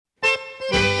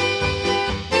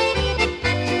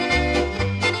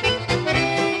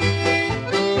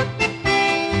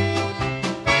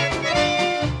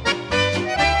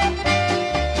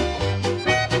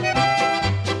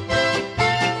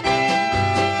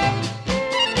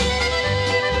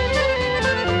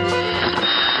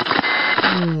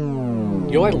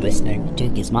You're listening to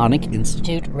Gizmonic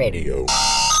Institute Radio.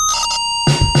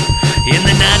 In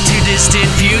the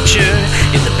not-too-distant future,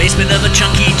 in the basement of a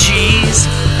Chunky Cheese,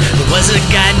 there was a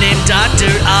guy named Dr.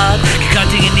 Odd,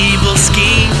 concocting an evil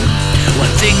scheme.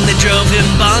 One thing that drove him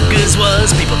bonkers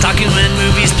was people talking when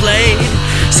movies played.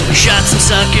 So he shot some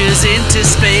suckers into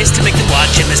space to make them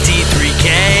watch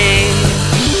MST3K.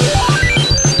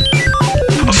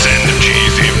 I'll send them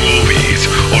cheesy movies,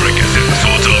 or I guess it's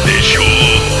sort of their show.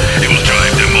 It will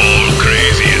drive them all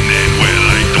crazy, and then, well,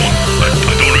 I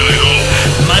don't really know.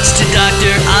 Much to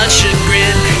Dr. Odd's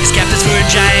chagrin, his captains were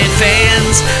giant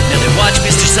fans. Now they watch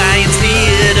Mr. Science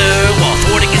Theater while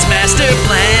thwarting his master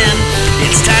plan.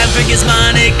 It's time for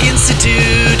Gizmonic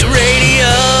Institute Radio!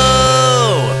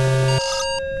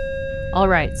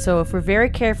 Alright, so if we're very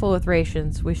careful with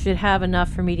rations, we should have enough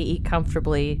for me to eat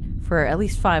comfortably for at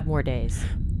least 5 more days.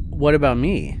 What about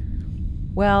me?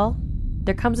 Well,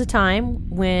 there comes a time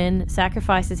when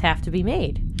sacrifices have to be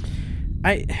made.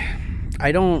 I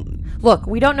don't... Look,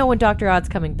 we don't know when Dr. Odd's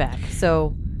coming back,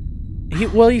 so...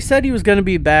 He said he was going to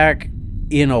be back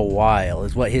in a while,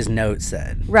 is what his note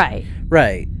said. Right.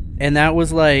 Right. And that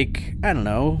was like, I don't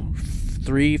know,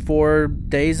 3-4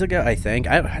 days ago, I think.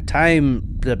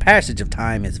 The passage of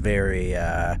time is very,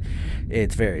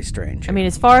 it's very strange. I mean,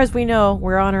 as far as we know,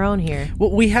 we're on our own here.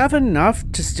 Well, we have enough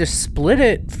to just split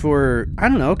it for, I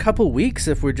don't know, a couple weeks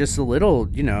if we're just a little,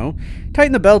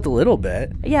 tighten the belt a little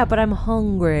bit. Yeah, but I'm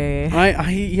hungry.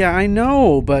 I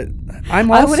know, but I'm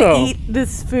also... I want to eat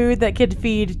this food that could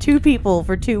feed 2 people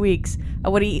for 2 weeks. I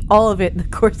want to eat all of it in the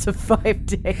course of 5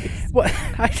 days. Well,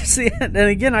 I see it, and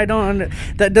again,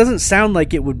 that doesn't sound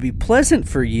like it would be pleasant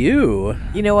for you.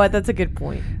 You know what? That's a good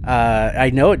point. I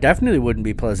know it definitely wouldn't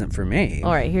be pleasant for me.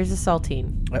 All right, here's a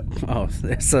saltine. Oh,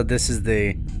 so this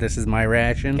is my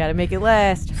ration? Got to make it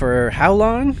last. For how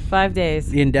long? 5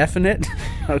 days. Indefinite?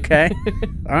 Okay.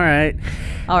 All right.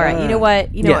 All right. You know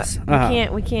what? Yes.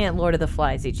 We can't Lord of the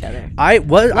Flies each other. I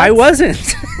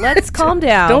wasn't. Let's calm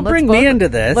down. Don't bring me into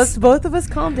this. Let's both of us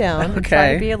calm down and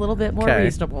try to be a little bit more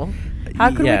reasonable.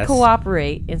 How can we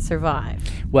cooperate and survive?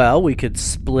 Well, we could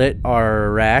split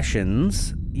our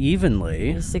rations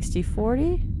evenly.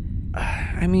 60-40?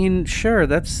 I mean, sure.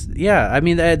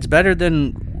 It's better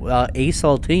than a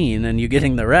saltine and you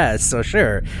getting the rest. So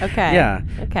sure. Okay. Yeah.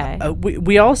 Okay.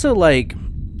 We also like.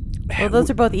 Well, those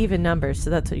are both even numbers, so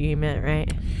that's what you meant,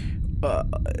 right?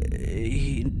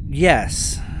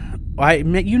 Yes.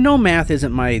 Math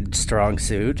isn't my strong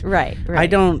suit. Right.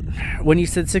 When you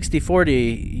said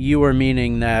 60-40, you were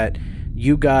meaning that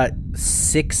you got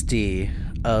 60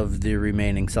 of the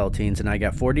remaining saltines and I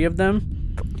got 40 of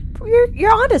them?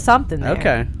 You're onto something there.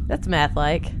 Okay. That's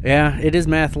math-like. Yeah, it is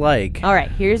math-like. All right,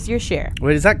 here's your share.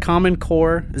 Wait, is that Common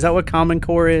Core? Is that what Common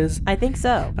Core is? I think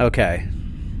so. Okay.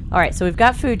 All right, so we've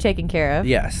got food taken care of.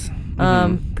 Yes.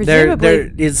 Presumably...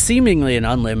 There is seemingly an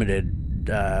unlimited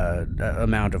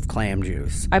amount of clam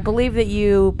juice. I believe that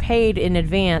you paid in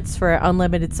advance for an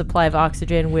unlimited supply of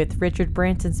oxygen with Richard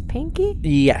Branson's pinky?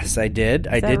 Yes, I did.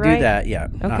 I did right? do that, yeah.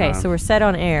 Okay, so we're set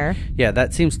on air. Yeah,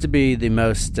 that seems to be the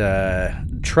most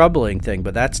troubling thing,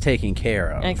 but that's taken care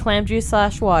of. And clam juice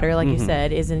 / water, like you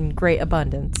said, is in great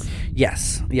abundance.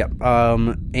 Yes, yep.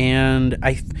 And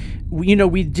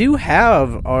we do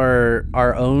have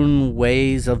our own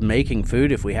ways of making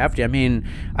food if we have to. I mean,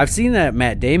 I've seen that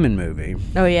Matt Damon movie.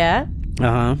 Oh, yeah?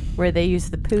 Uh-huh. Where they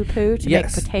use the poo-poo to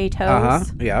make potatoes.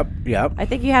 Uh-huh. Yep. I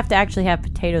think you have to actually have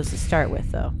potatoes to start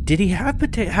with, though. Did he have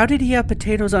How did he have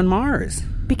potatoes on Mars?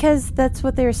 Because that's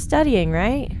what they were studying,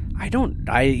 right?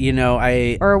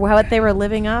 Or what they were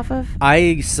living off of?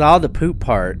 I saw the poop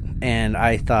part, and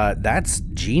I thought, that's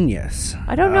genius.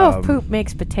 I don't know if poop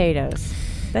makes potatoes.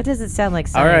 That doesn't sound like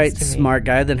science all right, to me. Smart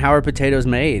guy. Then how are potatoes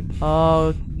made?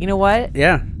 Oh, you know what?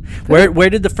 Yeah. Where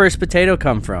did the first potato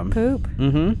come from? Poop.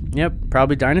 Mm-hmm. Yep.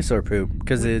 Probably dinosaur poop,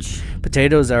 because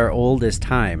potatoes are old as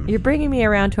time. You're bringing me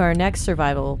around to our next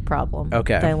survival problem.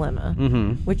 Okay. Dilemma.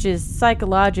 Mm-hmm. Which is,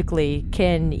 psychologically,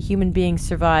 can human beings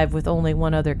survive with only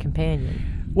one other companion?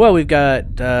 Well, we've got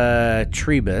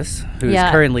Trebus, who's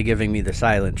currently giving me the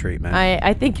silent treatment.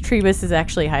 I think Trebus is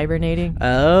actually hibernating.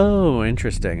 Oh,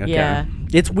 interesting. Okay. Yeah.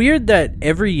 It's weird that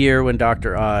every year when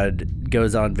Dr. Odd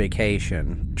goes on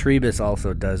vacation, Trebus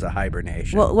also does a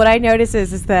hibernation. Well, what I notice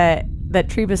is that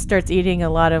Trebus starts eating a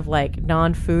lot of,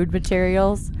 non-food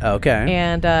materials. Okay.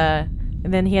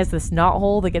 And then he has this knot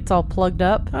hole that gets all plugged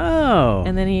up. Oh.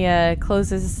 And then he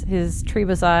closes his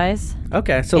Trebus eyes.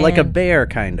 Okay, so like a bear,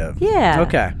 kind of. Yeah.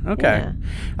 Okay.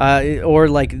 Yeah. Or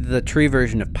like the tree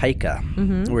version of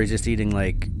Pika, where he's just eating,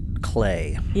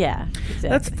 clay. Yeah, exactly.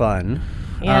 That's fun.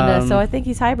 And so I think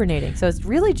he's hibernating. So it's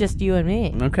really just you and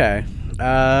me. Okay.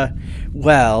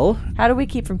 Well, How do we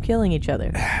keep from killing each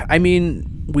other? I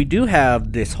mean, we do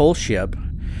have this whole ship.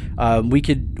 We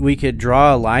could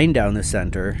draw a line down the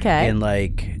center Okay. in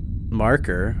like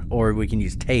marker, or we can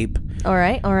use tape, All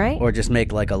right. or just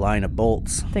make like a line of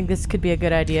bolts. I think this could be a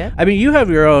good idea. I mean, you have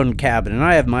your own cabin, and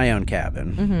I have my own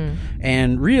cabin,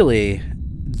 and really,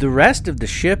 the rest of the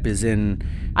ship is in.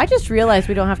 I just realized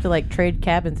we don't have to like trade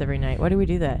cabins every night. Why do we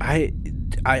do that? I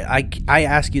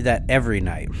ask you that every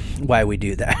night. Why we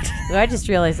do that? I just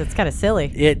realized it's kind of silly.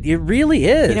 It really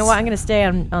is. You know what? I'm going to stay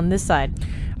on this side.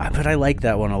 But I like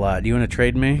that one a lot. Do you want to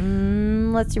trade me?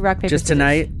 Let's do rock, paper, Just scissors.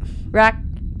 tonight? Rock,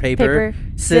 Paper,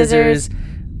 scissors.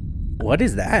 What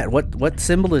is that? What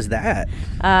symbol is that?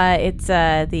 It's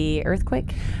the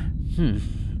earthquake.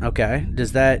 Okay.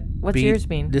 Does that What's yours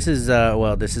mean? This is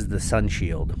this is the sun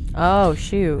shield. Oh,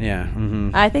 shoot. Yeah.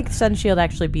 I think Sun Shield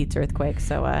actually beats earthquake.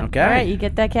 So, Okay. all right, you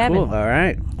get that cabin. Cool. All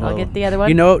right. I'll get the other one.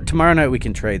 You know, tomorrow night we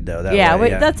can trade though. That Yeah,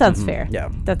 way, wait, that sounds fair. Yeah.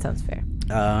 That sounds fair.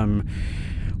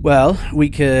 Well, we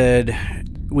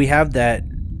have that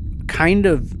kind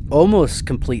of almost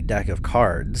complete deck of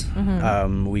cards.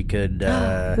 We could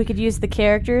We could use the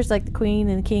characters like the queen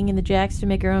and the king and the jacks to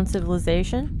make our own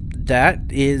civilization. that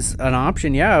is an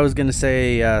option. Yeah, I was going to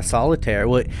say solitaire.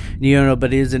 Well,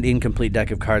 but it is an incomplete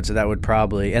deck of cards, so that would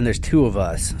probably, and there's two of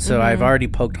us. So I've already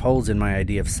poked holes in my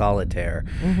idea of solitaire.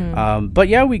 But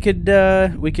yeah, we could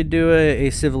do a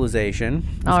civilization.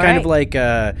 It's All kind of right.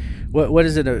 like what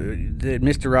is it that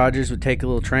Mr. Rogers would take a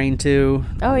little train to?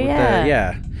 Oh, With yeah.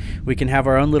 yeah. We can have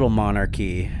our own little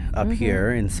monarchy up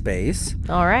here in space.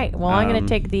 All right. Well, I'm going to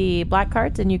take the black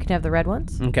cards and you can have the red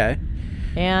ones. Okay.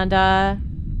 And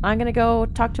I'm going to go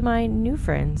talk to my new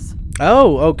friends.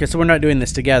 Oh, okay. So we're not doing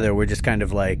this together. We're just kind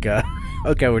of like,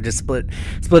 okay, we're just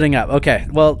splitting up. Okay.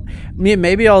 Well,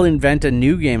 maybe I'll invent a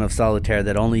new game of solitaire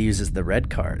that only uses the red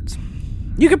cards.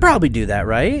 You could probably do that,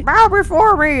 right? Bow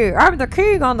before me. I'm the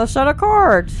king on the set of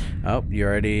cards. Oh, you're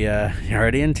already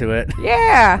into it.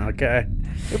 Yeah. Okay.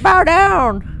 You bow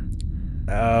down.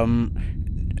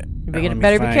 You let me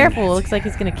better be find- careful. It looks like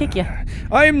he's going to kick you.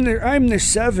 I'm the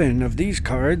 7 of these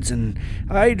cards, and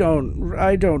I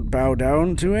don't bow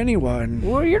down to anyone.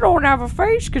 Well, you don't have a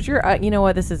face because you're... you know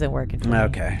what? This isn't working for me.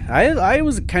 Okay, I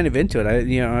was kind of into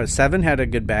it. 7 had a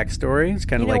good backstory. It's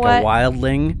kind of You know like what? a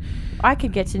wildling. I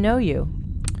could get to know you.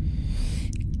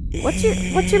 What's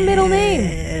your middle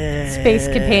name? Space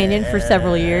companion for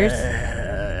several years.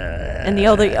 And the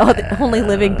only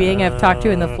living being I've talked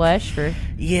to in the flesh for...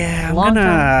 Yeah, I'm Long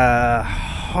gonna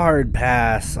hard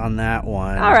pass on that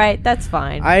one. All right, that's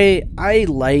fine. I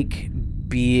like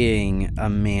being a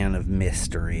man of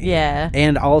mystery. Yeah.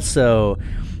 And also,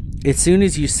 as soon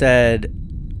as you said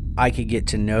I could get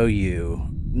to know you,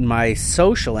 my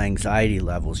social anxiety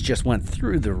levels just went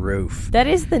through the roof. That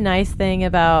is the nice thing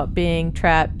about being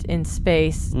trapped in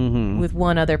space with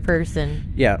one other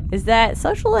person. Yeah. Is that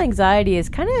social anxiety is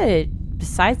kind of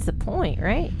besides the point,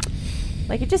 right?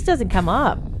 Like, it just doesn't come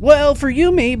up. Well, for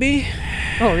you, maybe.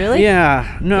 Oh, really?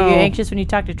 Yeah. No. Are you anxious when you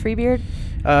talk to Treebeard?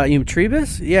 You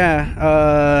Trebus?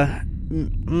 Yeah.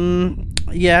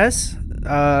 Yes.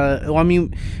 Well, I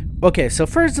mean, okay, so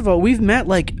first of all, we've met,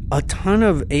 like, a ton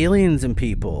of aliens and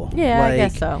people. Yeah, like, I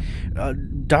guess so.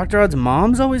 Dr. Odd's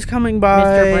mom's always coming by.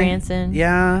 Mr. Branson.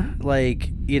 Yeah, like,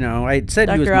 I said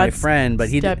he was Dr. my Odd's friend, but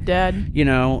he didn't. stepdad.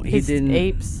 He His didn't.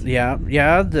 apes. Yeah,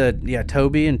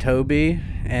 Toby and Toby.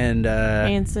 And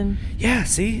Hanson. yeah,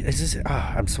 see, it's just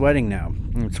I'm sweating now.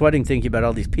 I'm sweating thinking about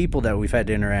all these people that we've had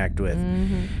to interact with.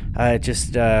 Well,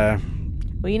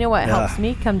 you know what helps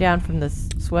me come down from the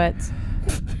sweats?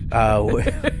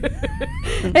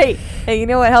 Hey, you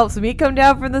know what helps me come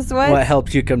down from the sweats? What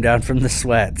helps you come down from the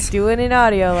sweats? Doing an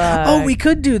audio log. Oh, we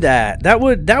could do that. That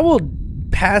will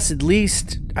pass at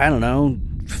least, I don't know,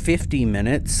 50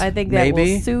 minutes. I think that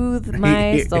maybe. will soothe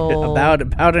my soul.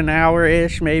 about an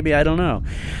hour-ish, maybe. I don't know.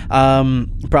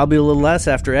 Probably a little less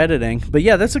after editing. But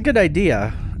yeah, that's a good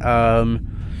idea.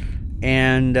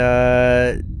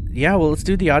 Yeah, well, let's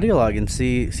do the audio log and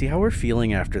see how we're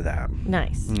feeling after that.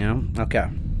 Nice. Okay.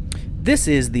 This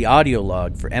is the audio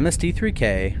log for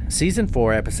MST3K, Season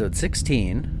 4, Episode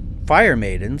 16, Fire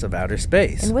Maidens of Outer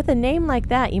Space. And with a name like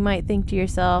that, you might think to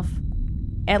yourself,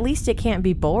 at least it can't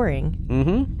be boring.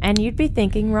 Mm-hmm. And you'd be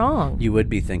thinking wrong. You would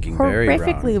be thinking very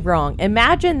Horrifically wrong.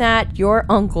 Imagine that your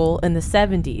uncle in the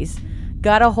 70s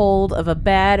got a hold of a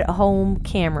bad home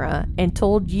camera and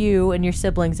told you and your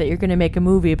siblings that you're going to make a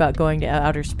movie about going to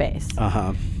outer space.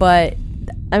 Uh-huh. But,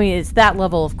 I mean, it's that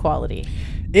level of quality.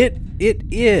 It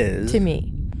is. To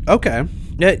me. Okay.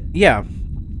 Yeah.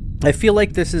 I feel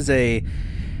like this is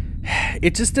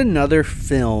it's just another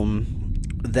film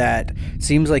that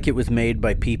seems like it was made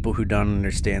by people who don't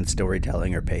understand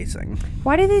storytelling or pacing.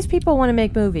 Why do these people want to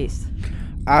make movies?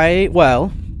 I'm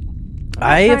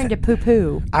trying to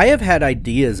poo-poo. I have had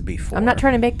ideas before. I'm not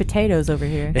trying to make potatoes over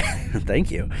here.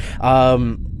 Thank you.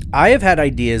 I have had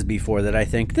ideas before that I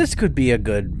think this could be a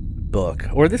good book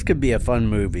or this could be a fun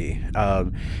movie.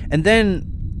 And then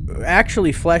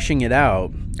actually fleshing it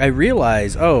out, I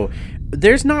realize,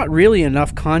 there's not really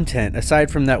enough content aside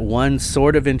from that one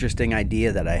sort of interesting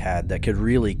idea that I had that could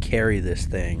really carry this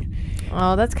thing.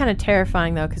 Oh, that's kind of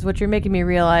terrifying, though, because what you're making me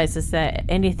realize is that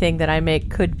anything that I make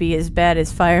could be as bad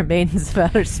as Fire Maidens of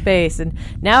Outer Space, and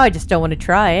now I just don't want to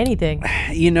try anything.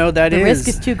 You know, the risk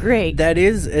is too great. That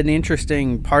is an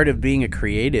interesting part of being a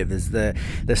creative, is the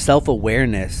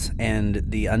self-awareness and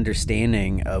the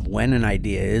understanding of when an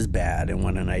idea is bad and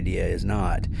when an idea is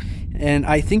not. And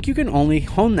I think you can only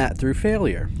hone that through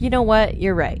failure. You know what?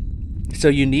 You're right. So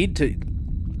you need to...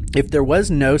 If there was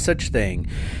no such thing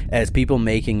as people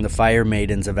making the Fire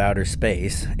Maidens of Outer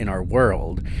Space in our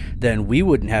world, then we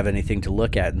wouldn't have anything to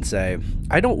look at and say,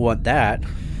 I don't want that.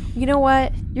 You know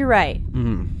what? You're right.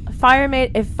 Mm-hmm.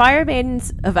 If Fire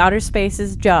Maidens of Outer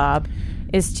Space's job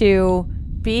is to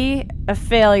be a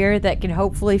failure that can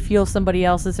hopefully fuel somebody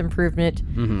else's improvement,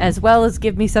 as well as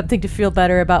give me something to feel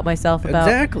better about myself about,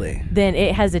 exactly, then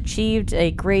it has achieved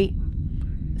a great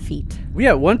feat.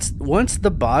 Yeah, once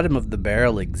the bottom of the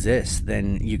barrel exists,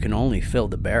 then you can only fill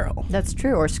the barrel. That's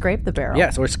true, or scrape the barrel.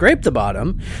 Yes, or scrape the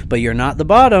bottom, but you're not the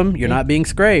bottom. You're not being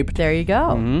scraped. There you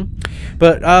go. Mm-hmm.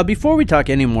 But before we talk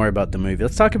any more about the movie,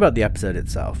 let's talk about the episode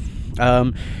itself.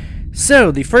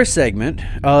 So the first segment,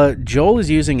 Joel is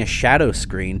using a shadow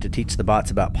screen to teach the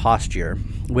bots about posture,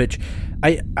 which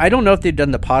I don't know if they've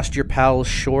done the Posture Pals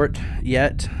short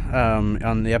yet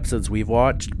on the episodes we've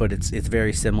watched, but it's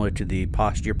very similar to the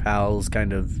Posture Pals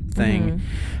kind of thing.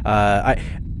 I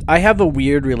have a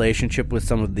weird relationship with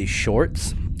some of these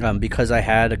shorts because I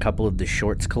had a couple of the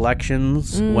shorts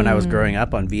collections when I was growing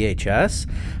up on VHS,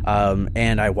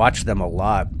 and I watched them a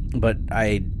lot, but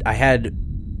I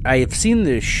have seen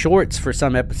the shorts for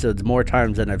some episodes more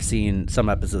times than I've seen some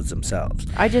episodes themselves.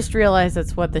 I just realized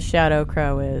that's what the Shadow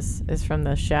Crow is from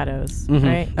the Shadows,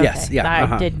 right? Okay. Yes, yeah.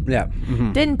 I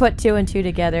didn't put two and two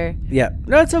together. Yeah,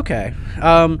 that's okay.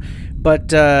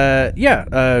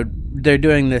 They're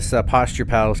doing this Posture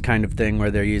Pals kind of thing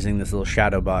where they're using this little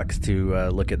shadow box to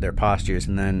look at their postures,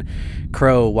 and then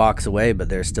Crow walks away, but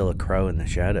there's still a crow in the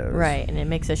shadows. Right, and it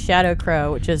makes a Shadow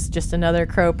Crow, which is just another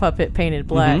crow puppet painted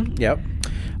black. Yep.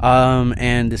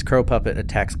 And this crow puppet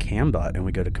attacks Cambot, and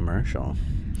we go to commercial.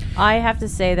 I have to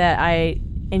say that I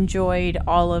enjoyed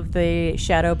all of the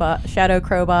Shadow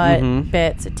Crowbot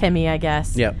bits. Timmy, I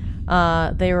guess. Yep.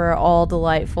 They were all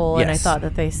delightful, Yes. and I thought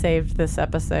that they saved this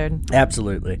episode.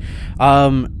 Absolutely.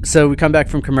 So we come back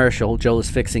from commercial. Joel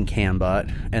is fixing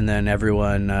Cambot, and then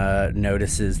everyone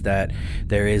notices that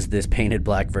there is this painted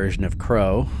black version of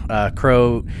Crow.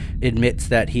 Crow admits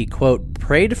that he, quote,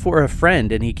 prayed for a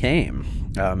friend and he came,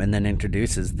 and then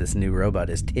introduces this new robot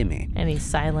as Timmy. And he's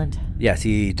silent. Yes,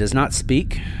 he does not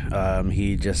speak.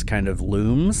 He just kind of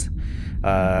looms.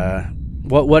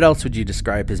 What else would you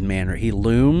describe his manner? He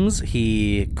looms.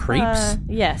 He creeps.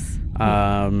 Yes.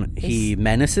 He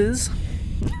menaces.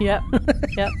 Yep.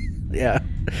 Yep. Yeah.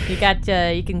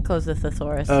 You can close the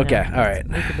thesaurus. Okay. now. All right.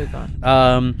 We can move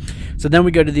on. So then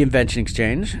we go to the invention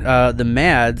exchange. The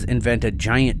Mads invent a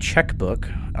giant checkbook,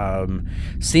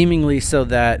 seemingly so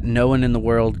that no one in the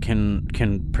world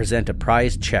can present a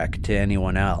prize check to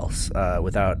anyone else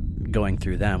without going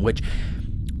through them, which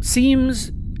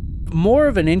seems more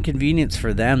of an inconvenience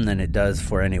for them than it does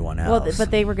for anyone else. Well, but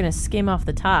they were going to skim off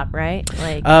the top, right?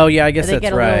 Like, oh yeah, I guess that's right. They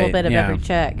get a little bit of every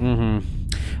check. Mm-hmm.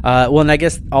 Well, and I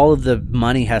guess all of the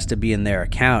money has to be in their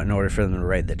account in order for them to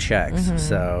write the checks.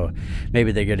 So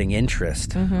maybe they're getting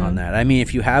interest on that. I mean,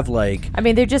 if you have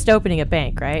they're just opening a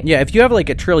bank, right? Yeah, if you have like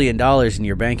 $1 trillion in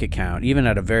your bank account, even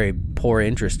at a very poor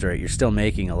interest rate, you're still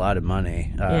making a lot of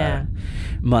money.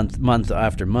 Month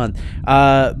after month.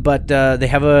 But they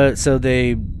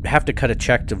have to cut a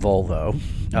check to Volvo.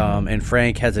 And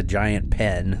Frank has a giant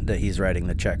pen that he's writing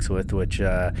the checks with, which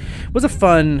was a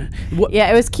fun...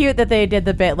 it was cute that they did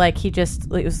the bit like he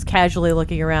was casually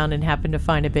looking around and happened to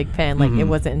find a big pen. Like it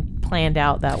wasn't planned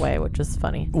out that way, which was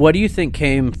funny. What do you think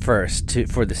came first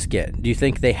for the skit? Do you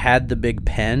think they had the big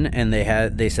pen and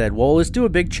they said, well, let's do a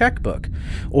big checkbook?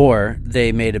 Or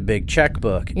they made a big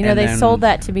checkbook? They sold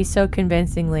that to me so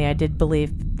convincingly, I did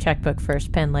believe checkbook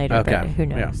first, pen later, but who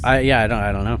knows? Yeah. I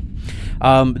don't know.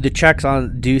 The checks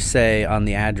do say on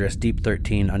the address, Deep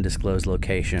 13, undisclosed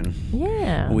location.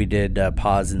 Yeah. We did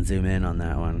pause and zoom in on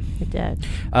that one. We did.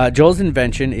 Joel's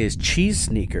invention is cheese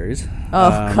sneakers.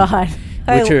 Oh, God.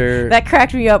 That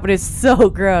cracked me up, but it's so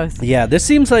gross. Yeah, this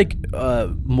seems like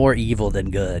more evil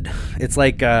than good. It's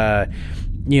like,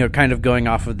 kind of going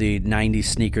off of the 90s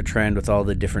sneaker trend with all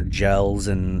the different gels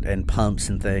and pumps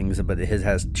and things, but his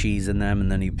has cheese in them,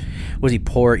 and then he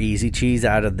pour easy cheese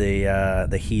out of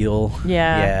the heel.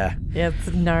 Yeah,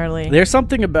 it's gnarly. There's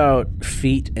something about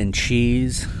feet and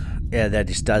cheese that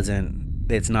just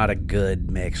it's not a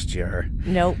good mixture.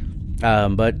 Nope.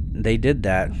 But they did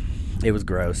that. It was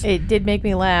gross. It did make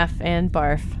me laugh and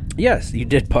barf. Yes, you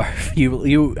did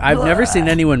barf. I've never seen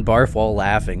anyone barf while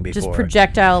laughing before. Just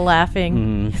projectile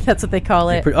laughing. That's what they call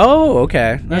it.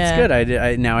 Okay. That's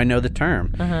good. Now I know the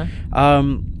term.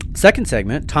 Second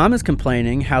segment, Tom is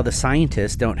complaining how the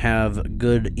scientists don't have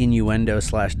good innuendo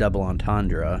 / double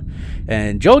entendre,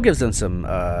 and Joel gives them some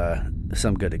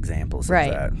good examples of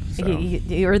that.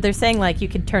 So. Or they're saying, like, you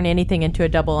can turn anything into a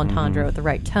double entendre with the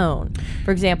right tone.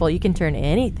 For example, you can turn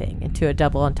anything into a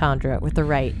double entendre with the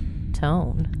right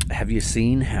tone. Have you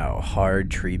seen how hard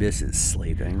Trebus is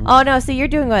sleeping? Oh no! See, you're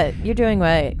doing what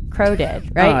Crow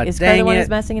did, right? Is Crow the one who's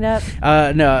messing it up?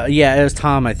 No, yeah, it was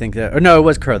Tom. I think that, or no, it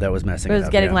was Crow that was messing it up. It was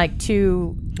getting like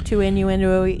too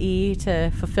innuendo-y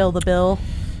to fulfill the bill.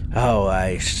 Oh,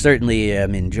 I certainly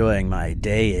am enjoying my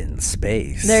day in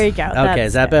space. There you go. Okay,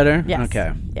 is that better? Yes.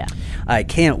 Okay. Yeah. I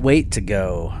can't wait to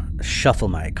go shuffle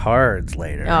my cards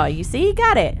later. Oh, you see, you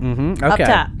got it. Mm-hmm. Up Okay.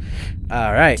 top.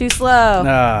 All right. Too slow.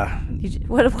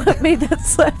 What made that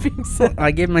slapping sound?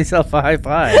 I gave myself a high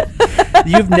five.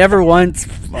 You've never once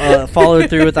followed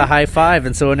through with a high five,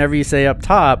 and so whenever you say up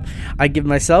top, I give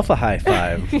myself a high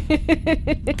five.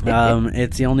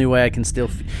 It's the only way I can still.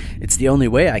 It's the only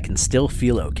way I can still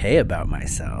feel okay about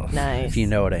myself. Nice. If you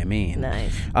know what I mean.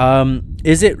 Nice.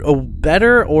 Is it a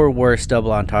better or worse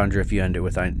double entendre if you end it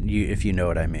with if you know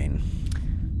what I mean?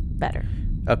 Better.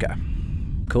 Okay.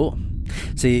 Cool.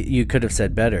 So you could have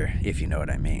said better if you know what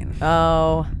I mean.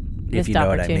 Oh, if you know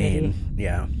what I mean.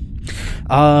 Yeah.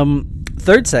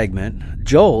 Third segment,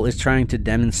 Joel is trying to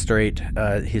demonstrate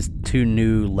his two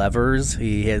new levers.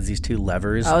 He has these two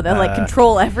levers. Oh, that like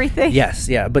control everything? Yes,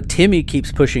 yeah. But Timmy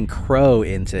keeps pushing Crow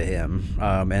into him,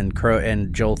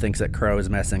 and Joel thinks that Crow is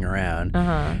messing around.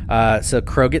 So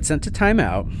Crow gets sent to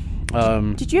timeout.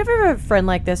 Did you ever have a friend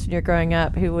like this when you were growing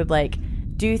up who would like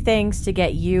do things to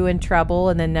get you in trouble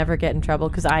and then never get in trouble?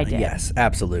 Because I did. Yes,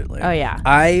 absolutely. Oh, yeah.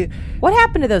 What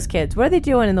happened to those kids? What are they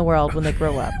doing in the world when they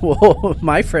grow up? Well,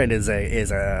 my friend is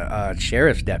a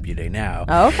sheriff's deputy now.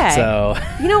 Oh, okay. So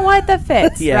you know what? That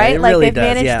fits, yeah, right? It like really they've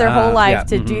does. managed their whole life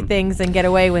to do things and get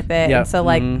away with it. Yep. And so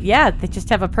they just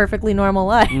have a perfectly normal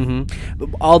life.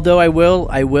 Although I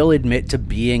will admit to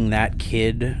being that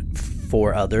kid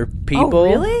for other people. Oh,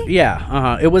 really?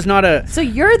 Yeah. It was not a. So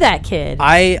you're that kid.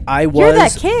 I was. You're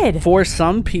that kid. For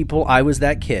some people, I was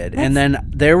that kid, and then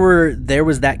there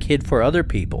was that kid for other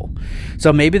people.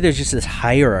 So maybe there's just this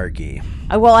hierarchy.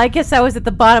 Well, I guess I was at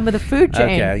the bottom of the food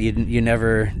chain. Okay, you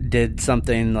never did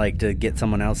something like to get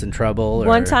someone else in trouble?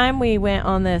 One time we went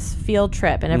on this field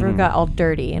trip and everyone got all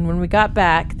dirty. And when we got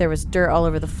back, there was dirt all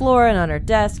over the floor and on our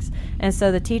desks. And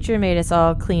so the teacher made us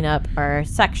all clean up our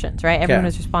sections, right? Everyone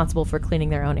was responsible for cleaning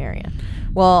their own area.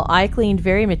 Well, I cleaned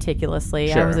very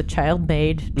meticulously. Sure. I was a child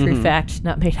maid, true fact,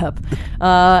 not made up.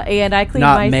 And I cleaned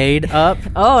Not made up?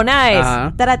 Oh,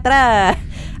 nice.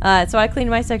 Da-da-da-da. So I cleaned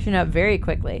my section up very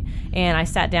quickly, and I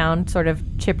sat down sort of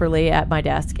chipperly at my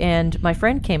desk, and my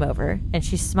friend came over, and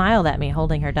she smiled at me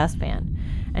holding her dustpan,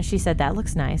 and she said, "That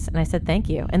looks nice," and I said, "Thank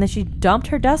you," and then she dumped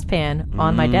her dustpan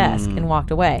on my desk and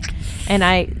walked away, and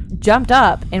I jumped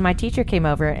up, and my teacher came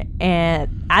over,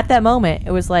 and at that moment,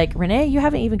 it was like, "Renee, you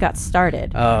haven't even got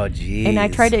started." Oh, geez. And I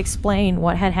tried to explain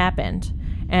what had happened,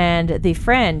 and the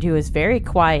friend, who was very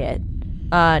quiet,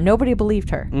 nobody believed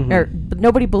her, or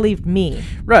nobody believed me.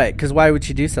 Right, because why would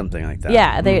she do something like that?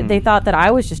 Yeah, they thought that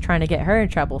I was just trying to get her in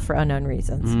trouble for unknown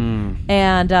reasons.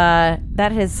 And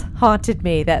that has haunted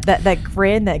me, that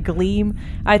grin, that gleam.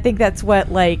 I think that's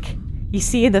what, like, you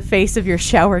see in the face of your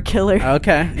shower killer.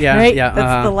 Okay, yeah, right? yeah.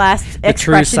 That's the last the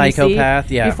true expression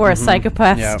psychopath, you see before a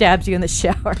psychopath Yep. stabs you in the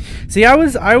shower. See, I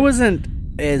wasn't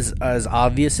as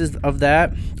obvious of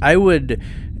that.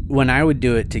 When I would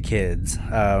do it to kids,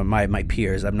 my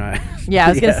peers, I'm not. Yeah, I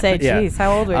was gonna say, geez,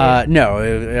 how old were you?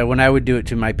 No, when I would do it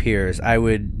to my peers, I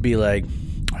would be like,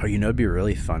 "Oh, it'd be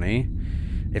really funny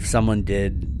if someone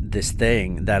did this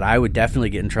thing that I would definitely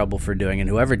get in trouble for doing, and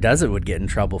whoever does it would get in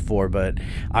trouble for. But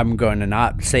I'm going to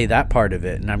not say that part of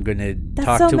it, and I'm going to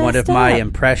talk so to one of messed my up.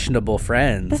 impressionable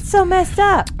friends. That's so messed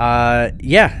up.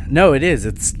 Yeah, no, it is.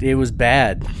 It was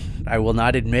bad. I will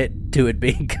not admit to it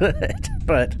being good,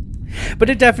 but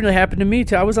it definitely happened to me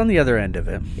too. I was on the other end of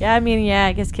it. Yeah, I mean, yeah,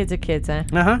 I guess kids are kids, huh?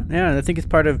 Yeah, I think it's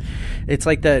part of. It's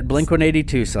like that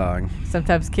Blink-182 song.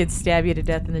 Sometimes kids stab you to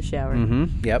death in the shower.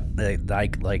 Yep,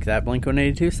 like that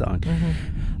Blink-182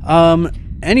 song.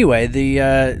 Anyway,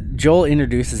 the Joel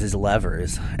introduces his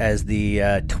levers as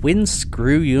the twin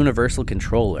screw universal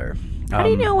controller. How do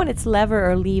you know when it's lever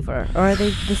or lever? Or are they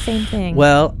the same thing?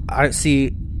 Well, I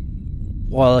see.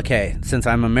 Well, okay, since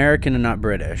I'm American and not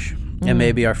British, and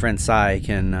maybe our friend Sai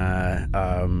can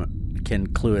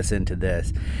clue us into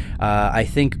this. I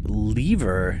think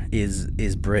lever is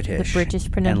British. The British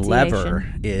and pronunciation.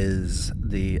 lever is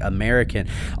the American.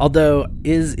 Although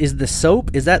is the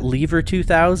soap, is that Lever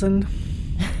 2000?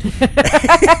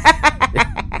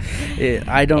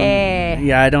 I don't.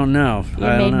 Yeah, I don't know. You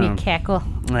I made don't me know. cackle.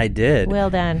 I did. Well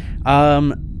done.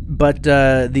 But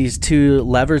these two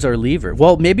levers are lever.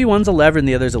 Well, maybe one's a lever and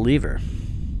the other's a lever.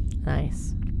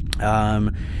 Nice.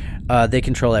 They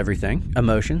control everything: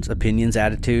 emotions, opinions,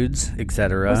 attitudes,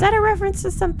 etc. Was that a reference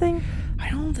to something? I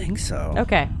don't think so.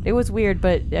 Okay. It was weird,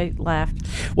 but I laughed.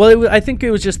 Well, I think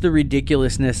it was just the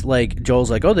ridiculousness. Like Joel's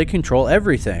like, "Oh, they control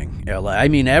everything." You know, I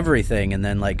mean, everything, and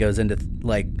then like goes into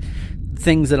like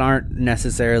things that aren't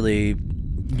necessarily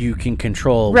you can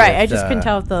control. Right. with, I just couldn't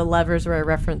tell if the levers were a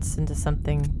reference into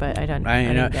something, but I didn't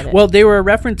get it. Well, they were a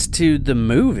reference to the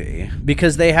movie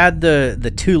because they had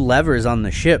the two levers on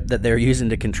the ship that they were using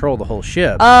to control the whole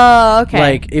ship. Oh, okay.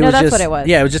 Like it no, was that's just, what it was.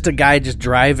 Yeah, it was just a guy just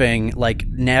driving, like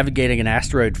navigating an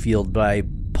asteroid field by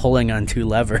pulling on two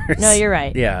levers. No, you're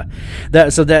right. Yeah,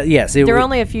 yes. There were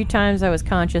only a few times I was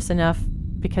conscious enough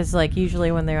because, like,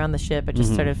 usually when they're on the ship, I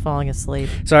just started falling asleep.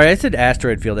 Sorry, I said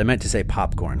asteroid field. I meant to say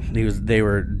popcorn. They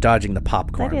were dodging the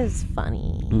popcorn. That is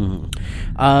funny.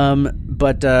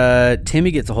 But Timmy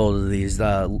gets a hold of these.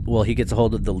 He gets a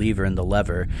hold of the lever and the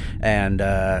lever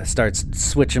and starts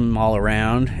switching them all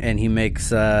around. And he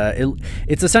makes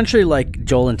it's essentially like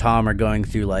Joel and Tom are going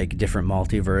through like different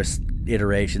multiverse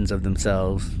iterations of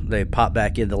themselves. They pop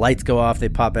back in. The lights go off. They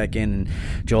pop back in. And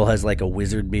Joel has like a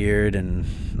wizard beard, and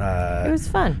it was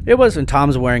fun. It was. And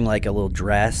Tom's wearing like a little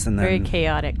dress, and then Very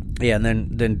chaotic. Yeah, and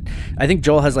then I think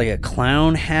Joel has like a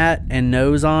clown hat and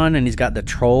nose on, and he's got the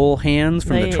troll hands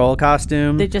from the troll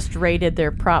costume. They just raided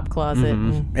their prop closet.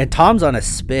 And Tom's on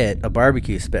a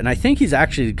barbecue spit, and I think he's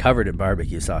actually covered in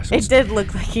barbecue sauce. It did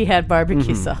look like he had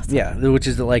barbecue sauce. Yeah, which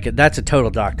is like that's a total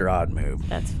Dr. Odd move.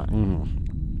 That's fun.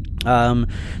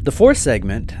 The fourth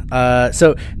segment.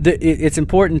 It's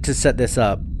important to set this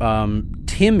up.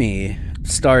 Timmy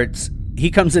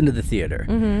he comes into the theater.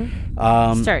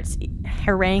 Starts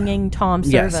haranguing Tom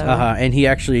Servo. Yes, and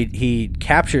he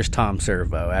captures Tom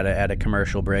Servo at a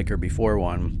commercial break or before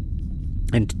one,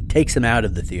 and takes him out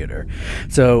of the theater.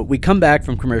 So we come back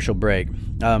from commercial break.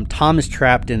 Tom is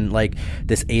trapped in like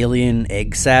this alien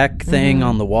egg sack thing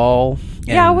on the wall.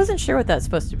 Yeah, I wasn't sure what that's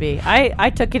supposed to be. I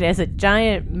took it as a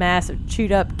giant mass of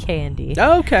chewed up candy.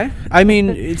 Oh, okay. I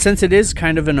mean, since it is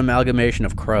kind of an amalgamation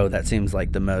of Crow, that seems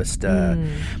like the most...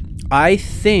 I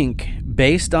think,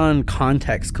 based on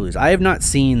context clues, I have not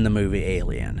seen the movie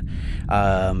Alien,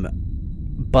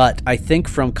 but I think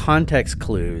from context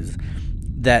clues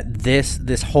that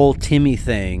this whole Timmy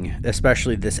thing,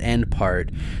 especially this end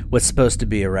part, was supposed to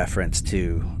be a reference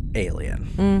to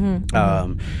Alien,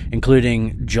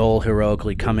 including Joel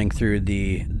heroically coming through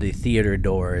the theater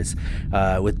doors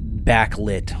with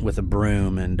backlit with a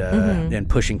broom and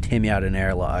pushing Timmy out an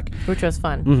airlock, which was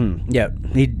fun. Yeah,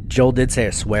 Joel did say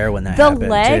a swear when that the happened.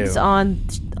 Legs too.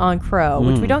 on Crow,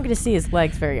 which we don't get to see his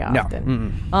legs very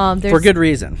often. For good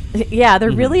reason. Yeah,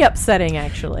 they're really upsetting,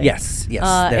 actually. Yes, they're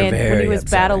and very when he was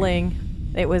upsetting.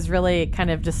 battling, it was really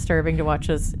kind of disturbing to watch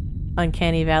his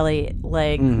uncanny valley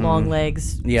long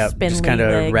legs, spindly just kind of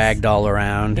legs. ragdoll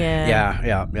around.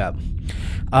 Yeah.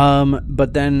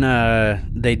 But then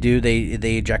they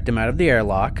eject him out of the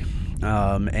airlock,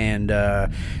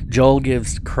 and Joel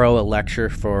gives Crow a lecture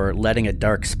for letting a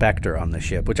dark specter on the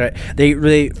ship, which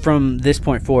they from this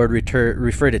point forward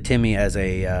refer to Timmy as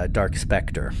a dark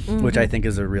specter, which I think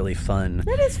is a really fun.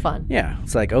 That is fun. Yeah,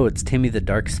 it's like, oh, it's Timmy the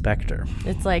Dark Specter.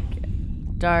 It's like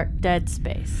dark dead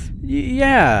space.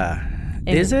 Yeah.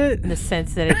 Is it? In the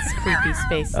sense that it's creepy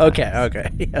space. Okay.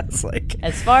 Yeah, it's like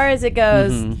as far as it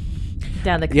goes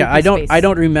down the creepy space. I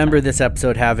don't remember this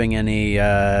episode having any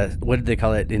what did they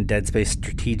call it in Dead Space,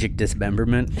 strategic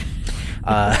dismemberment.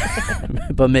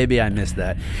 But maybe I missed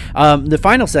that. The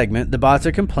final segment, the bots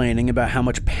are complaining about how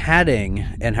much padding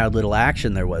and how little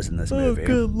action there was in this movie. Oh,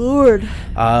 good Lord.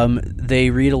 They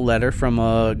read a letter from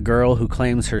a girl who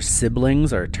claims her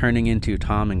siblings are turning into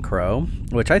Tom and Crow,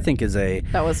 which I think is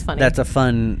That was funny. That's a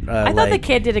fun. I thought the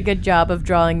kid did a good job of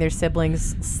drawing their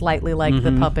siblings slightly like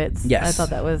the puppets. Yes. I thought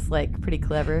that was like pretty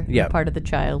clever. Yeah. Part of the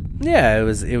child. Yeah, it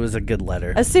was a good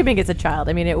letter. Assuming it's a child.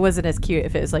 I mean, it wasn't as cute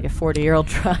if it was like a 40-year-old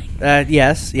drawing.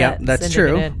 Yes, yeah, that's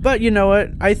true. inhibited. But you know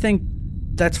what? I think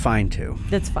that's fine too.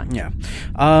 That's fine. Yeah.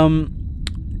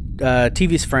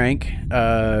 TV's Frank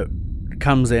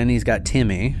comes in. He's got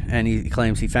Timmy, and he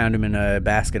claims he found him in a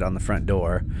basket on the front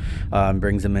door.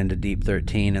 Brings him into Deep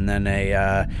 13, and then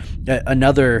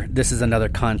another. This is another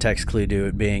context clue to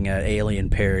it being an alien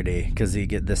parody, because you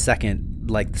get the second.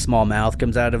 Like the small mouth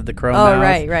comes out of the crow mouth.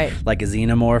 Right. Like a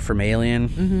xenomorph from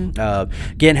Alien.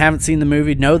 Again, haven't seen the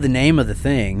movie, know the name of the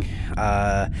thing.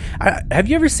 Have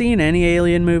you ever seen any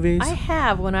Alien movies? I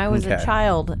have when I was Okay. a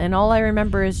child, and all I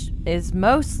remember is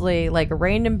mostly like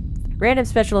random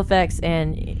special effects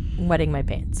and wetting my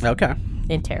pants Okay.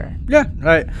 in terror. Yeah,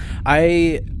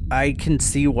 I can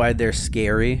see why they're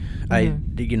scary. I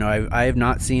have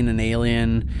not seen an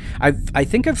Alien. I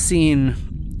think I've seen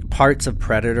parts of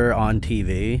Predator on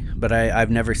TV, but I've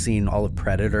never seen all of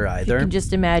Predator either. You can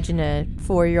just imagine a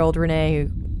 4-year-old Renee who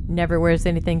never wears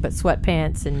anything but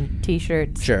sweatpants and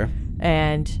t-shirts. Sure.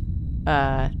 And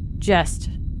just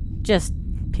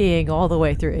peeing all the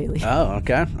way through Alien. Oh,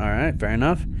 okay. All right. Fair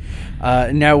enough.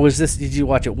 Now, did you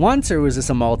watch it once, or was this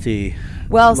a multi-time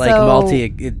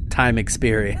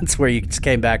experience where you just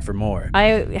came back for more? I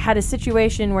had a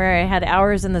situation where I had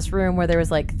hours in this room where there was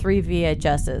like 3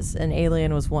 VHSs, and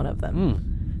Alien was one of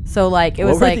them. So like it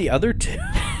was what were like the other two?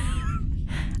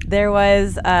 there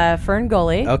was Fern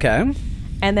Gully. Okay.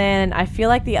 And then I feel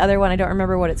like the other one, I don't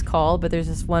remember what it's called, but there's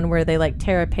this one where they like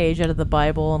tear a page out of the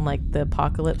Bible and like the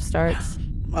apocalypse starts.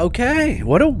 Okay.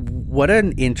 What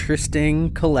an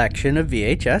interesting collection of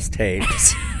VHS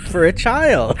tapes for a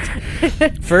child.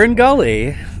 Fern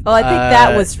Gully. Well, I think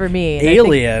that was for me. And I think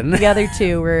Alien. the other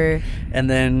two were And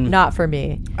then not for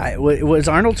me. was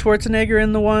Arnold Schwarzenegger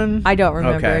in the one? I don't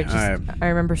remember. Okay, Just, all right. I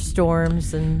remember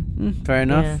storms and Fair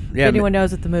enough. yeah. If anyone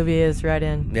knows what the movie is, write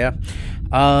in. Yeah.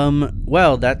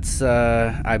 Well, that's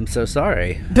I'm so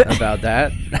sorry about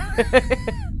that.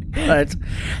 But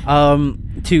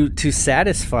to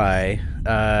satisfy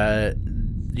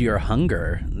your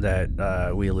hunger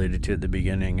that we alluded to at the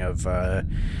beginning of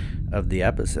the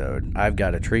episode, I've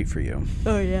got a treat for you.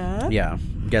 Oh yeah. Yeah.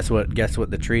 Guess what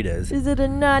the treat is? Is it a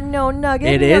not known nugget?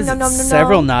 It is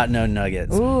several not known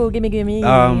nuggets. Ooh, gimme.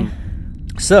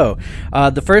 So,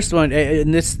 the first one,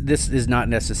 and this is not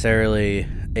necessarily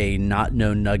a not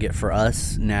known nugget for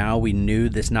us now. We knew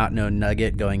this not known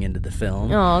nugget going into the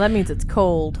film. Oh, that means it's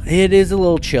cold. It is a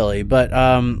little chilly, but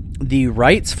the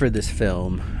rights for this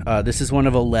film, this is one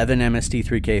of 11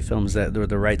 MST3K films that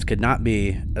the rights could not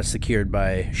be secured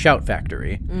by Shout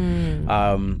Factory.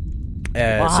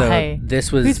 Why? So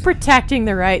this was... Who's protecting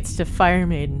the rights to Fire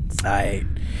Maidens? I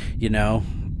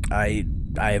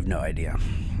have no idea.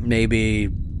 Maybe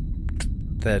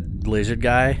the lizard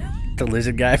guy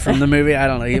from the movie. I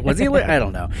don't know. Was he? I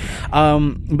don't know.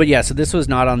 But yeah, so this was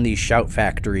not on the Shout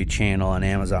Factory channel on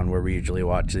Amazon where we usually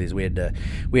watch these. We had to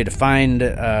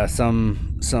find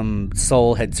some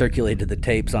soul had circulated the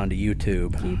tapes onto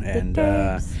YouTube, and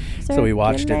so we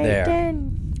watched it there.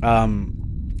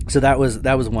 So that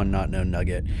was one not known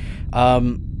nugget.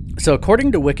 So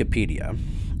according to Wikipedia,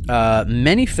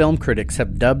 many film critics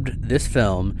have dubbed this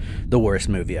film the worst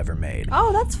movie ever made.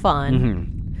 Oh, that's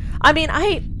fun. I mean,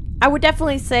 I would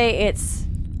definitely say it's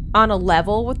on a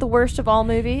level with the worst of all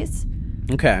movies.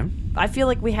 Okay. I feel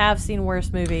like we have seen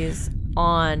worse movies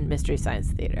on Mystery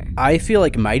Science Theater. I feel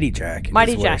like Mighty Jack is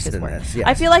worse is than worse. this. Yes.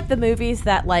 I feel like the movies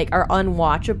that like are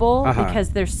unwatchable because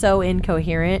they're so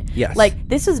incoherent. Yes. Like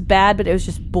this was bad, but it was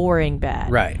just boring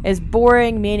bad. Right. It's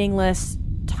boring, meaningless,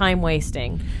 time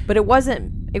wasting. But it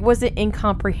wasn't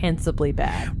incomprehensibly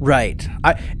bad. Right.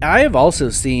 I have also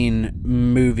seen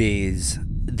movies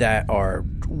that are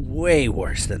way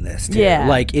worse than this too. Yeah.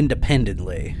 Like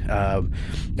independently.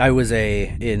 I was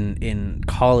in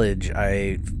college,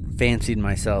 I fancied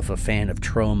myself a fan of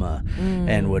Troma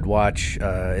and would watch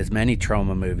as many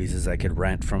Troma movies as I could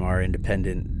rent from our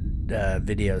independent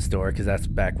video store, because that's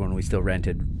back when we still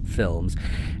rented films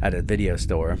at a video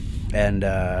store. And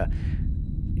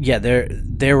yeah,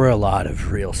 there were a lot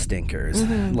of real stinkers,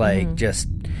 just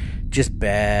just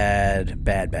bad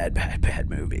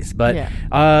movies. But Yeah.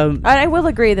 I will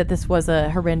agree that this was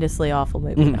a horrendously awful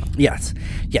movie, though. yes,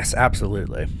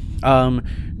 absolutely.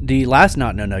 The last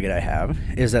Not No Nugget I have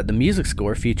is that the music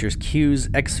score features cues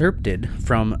excerpted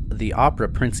from the opera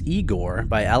Prince Igor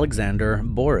by Alexander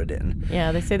Borodin.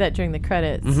 Yeah, they say that during the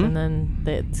credits, and then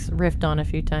it's riffed on a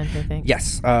few times, I think.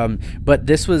 Yes, but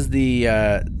this was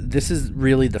this is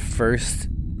really the first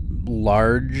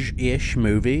large-ish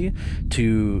movie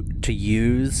to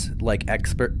use like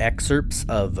excerpts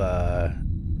of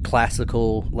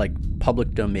classical, like,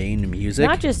 public domain music.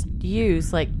 Not just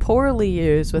used, like poorly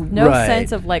used, with no Right.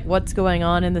 sense of like what's going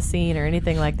on in the scene or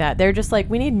anything like that. They're just like,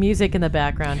 we need music in the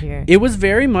background here. It was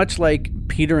very much like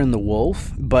Peter and the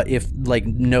Wolf, but if like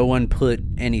no one put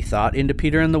any thought into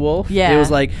Peter and the Wolf. Yeah. It was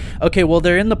like, okay, well,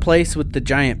 they're in the place with the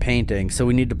giant painting, so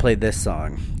we need to play this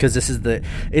song because this is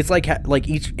it's like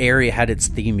each area had its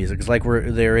theme music. It's like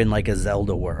they're in like a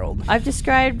Zelda world. I've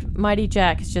described Mighty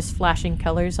Jack as just flashing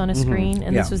colors on a screen,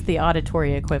 and this Yeah. was the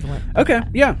auditory equivalent. Okay,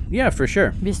 yeah, for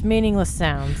sure. Just meaningless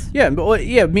sounds. Yeah, but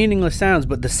meaningless sounds,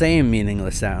 but the same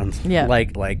meaningless sounds. Yeah.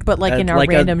 But like in a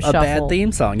random a bad shuffle.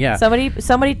 theme song. Yeah.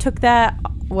 Somebody took that.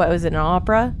 What was it? An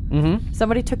opera? Mm-hmm.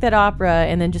 Somebody took that opera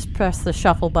and then just pressed the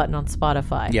shuffle button on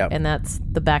Spotify. Yep. And that's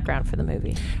the background for the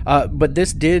movie. But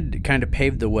this did kind of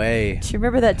pave the way. Do you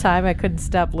remember that time I couldn't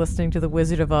stop listening to The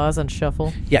Wizard of Oz on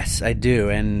shuffle? Yes, I do,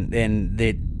 and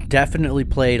they definitely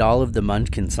played all of the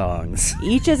Munchkin songs.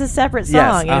 Each as a seperate song.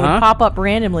 Yes, and it would pop up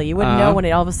randomly. You wouldn't know when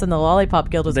all of a sudden the Lollipop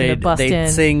Guild was going to bust They'd in.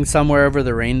 sing Somewhere Over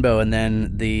the Rainbow, and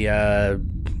then the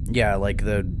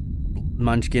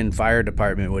Munchkin Fire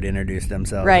Department would introduce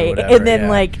themselves. or Right, whatever, and then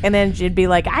yeah. and then she'd be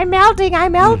like, "I'm melting,"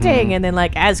 and then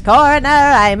like, "As coroner,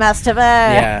 I must have."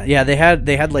 Yeah, they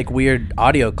had like weird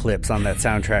audio clips on that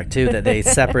soundtrack too that they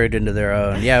separated into their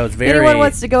own. Yeah, it was very. Anyone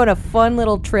wants to go on a fun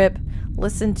little trip,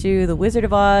 listen to the Wizard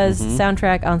of Oz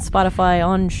soundtrack on Spotify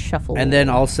on shuffle. And then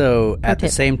also at the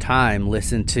tip. same time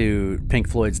listen to Pink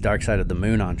Floyd's Dark Side of the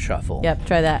Moon on shuffle. Yep,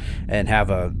 try that. And have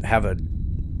a.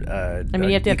 I mean,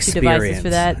 you have to have two devices for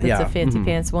that. That's a fancy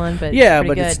pants one, but yeah, it's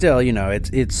but pretty it's good. still,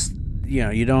 it's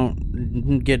you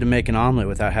don't get to make an omelet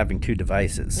without having two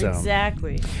devices. So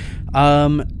Exactly.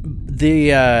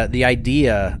 the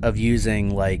idea of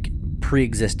using like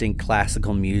pre-existing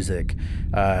classical music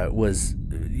was,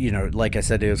 like I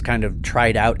said, it was kind of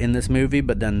tried out in this movie,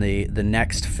 but then the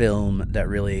next film that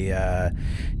really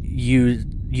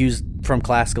used from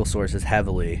classical sources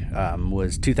heavily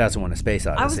was 2001: A Space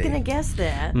Odyssey. I was going to guess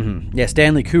that. Yeah,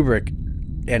 Stanley Kubrick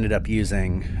ended up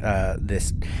using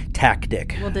this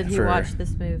tactic. Well, did he for- watch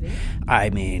this movie? I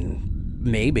mean,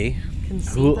 maybe.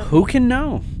 Conceivably. Who can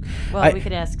know? Well, we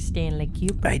could ask Stanley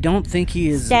Kubrick. I don't think he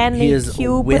is Stanley with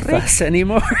Kubrick? us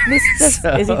anymore.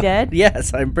 Is he dead?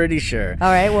 Yes, I'm pretty sure.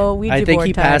 All right, well, Ouija board I think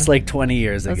he time. passed like 20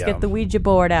 years Let's ago. get the Ouija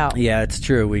board out. Yeah, it's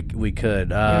true. We could.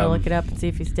 We're going to look it up and see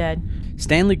if he's dead.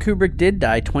 Stanley Kubrick did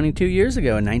die 22 years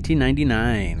ago in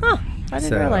 1999. Huh, I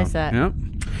didn't realize that. Yep.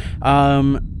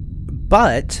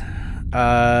 But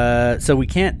so we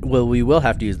can't. Well, we will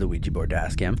have to use the Ouija board to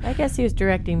ask him. I guess he was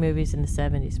directing movies in the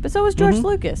 70s, but so was George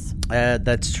Lucas.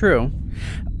 That's true.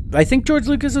 I think George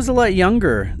Lucas was a lot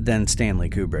younger than Stanley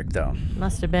Kubrick, though.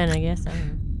 Must have been, I guess. I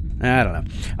don't know. I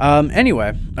don't know.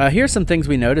 Anyway, here's some things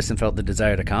we noticed and felt the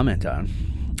desire to comment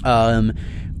on.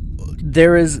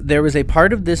 There was a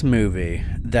part of this movie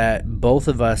that both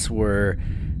of us were.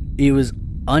 It was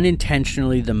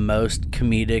unintentionally the most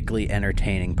comedically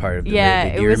entertaining part of the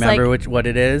movie. Do you remember what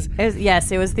it is?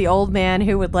 It was the old man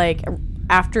who would like,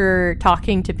 after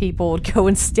talking to people, would go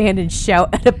and stand and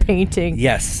shout at a painting.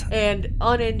 Yes. And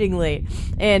unendingly.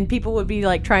 And people would be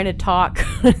like trying to talk.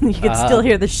 You could still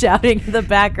hear the shouting in the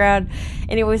background.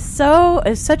 And it was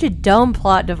such a dumb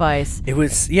plot device. It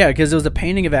was, because it was a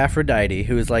painting of Aphrodite,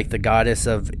 who was like the goddess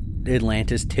of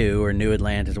Atlantis 2 or New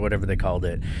Atlantis, whatever they called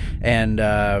it. And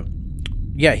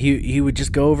he would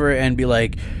just go over and be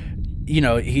like,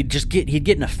 he'd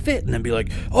get in a fit and then be like,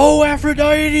 "Oh,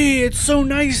 Aphrodite, it's so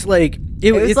nice." Like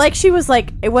it was like she was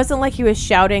like, it wasn't like he was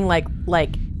shouting like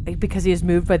because he was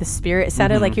moved by the spirit. It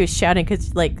sounded like he was shouting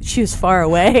because like she was far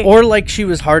away, or like she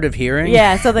was hard of hearing.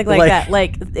 Yeah, something like that.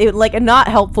 Like a not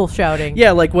helpful shouting.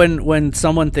 Yeah, like when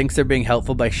someone thinks they're being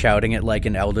helpful by shouting at like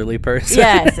an elderly person.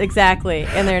 Yes, exactly,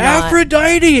 and they're not.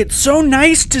 Aphrodite, it's so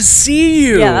nice to see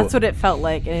you. Yeah, that's what it felt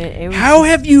like. It was How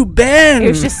have you been? It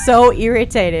was just so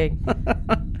irritating.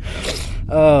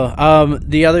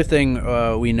 The other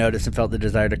thing we noticed and felt the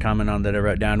desire to comment on that I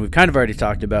wrote down, we've kind of already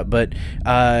talked about, but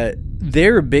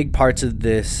there are big parts of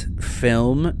this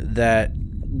film that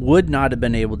would not have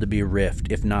been able to be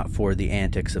riffed if not for the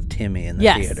antics of Timmy in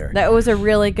the theater. That was a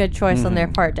really good choice on their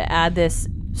part to add this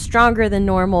stronger than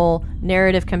normal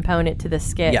narrative component to the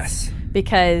skits. Yes.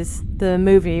 Because the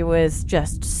movie was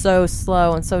just so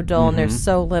slow and so dull, and there's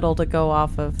so little to go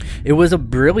off of. It was a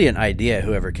brilliant idea,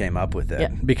 whoever came up with it. Yeah.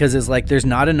 Because it's like there's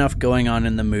not enough going on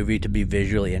in the movie to be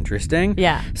visually interesting.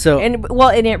 Yeah. So and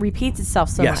it repeats itself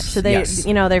so much. So they,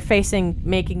 they're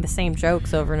making the same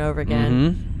jokes over and over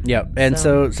again. Yep. And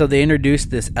so they introduced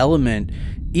this element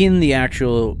in the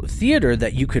actual theater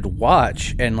that you could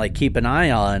watch and like keep an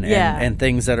eye on and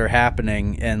things that are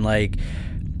happening, and like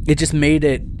it just made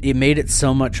it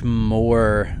so much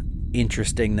more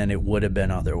interesting than it would have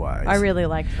been otherwise. I really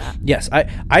liked that. Yes,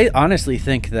 I honestly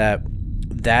think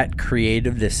that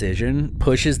creative decision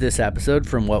pushes this episode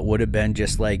from what would have been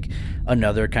just like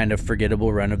another kind of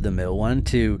forgettable run-of-the-mill one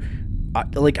to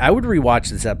like I would rewatch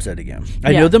this episode again.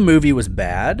 I know the movie was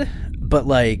bad, but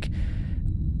like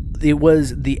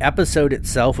the episode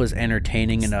itself was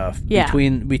entertaining enough.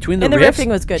 Between the and the riffs, riffing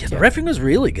was good too. The riffing was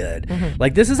really good.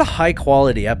 Like this is a high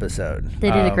quality episode. They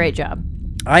did a great job.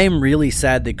 I am really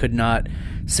sad they could not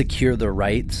secure the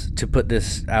rights to put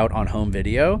this out on home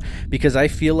video, because I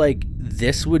feel like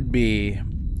this would be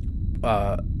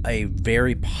a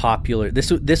very popular.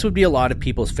 This would be a lot of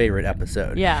people's favorite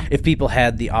episode. Yeah. If people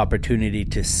had the opportunity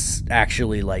to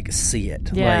actually like see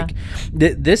it. Yeah. Like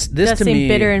this That to seemed me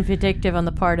bitter and vindictive on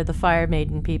the part of the Fire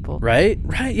Maiden people. Right.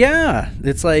 Yeah.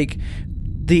 It's like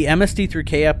the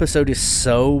MST3K episode is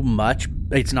so much.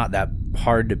 It's not that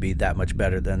hard to be that much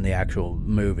better than the actual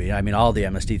movie. I mean, all the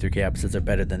MST3K episodes are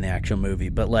better than the actual movie,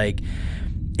 but like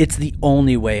it's the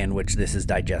only way in which this is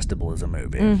digestible as a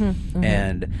movie.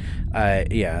 And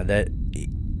that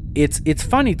it's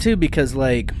funny too, because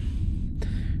like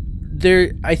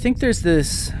I think there's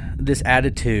this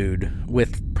attitude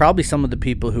with probably some of the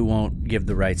people who won't give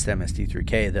the rights to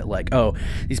MST3K that like, oh,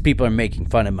 these people are making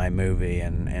fun of my movie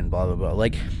and blah blah blah.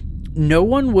 Like no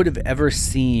one would have ever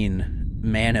seen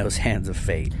Manos Hands of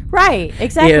Fate. Right,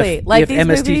 exactly. If these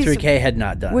MST3K had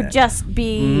not done would it. just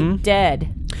be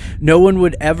dead. No one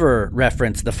would ever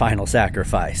reference The Final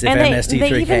Sacrifice if MST3K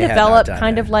they even had developed not done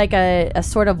kind it. of like a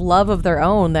sort of love of their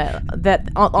own that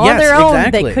on their own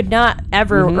exactly. they could not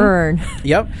ever earn.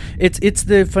 Yep. It's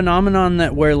the phenomenon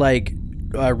that where like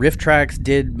Riff Tracks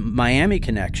did Miami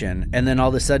Connection, and then all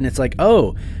of a sudden it's like,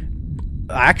 oh,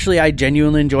 actually I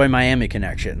genuinely enjoy Miami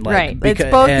Connection. Like, right. It's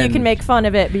both. You can make fun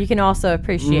of it, but you can also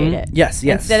appreciate it. Yes.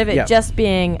 Instead of it just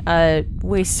being a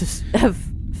waste of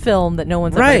film that no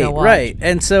one's ever going to watch. Right.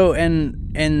 And so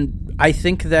and I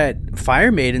think that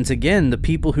Fire Maidens, again, the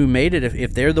people who made it,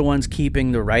 if they're the ones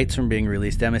keeping the rights from being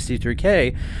released to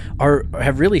MST3K,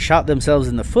 have really shot themselves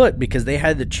in the foot, because they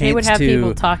had the chance to... They would have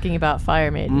people talking about Fire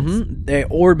Maidens.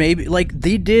 Or maybe, like,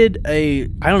 they did I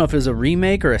don't know if it was a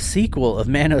remake or a sequel of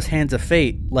Manos Hands of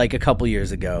Fate, like, a couple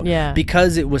years ago. Yeah.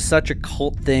 Because it was such a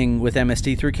cult thing with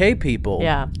MST3K people.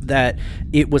 Yeah. That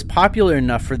it was popular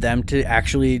enough for them to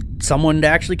someone to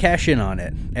actually cash in on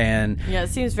it. And... Yeah, it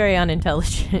seems very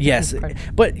unintelligent. Yes.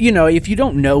 But, if you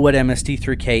don't know what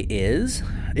MST3K is,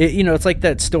 it's like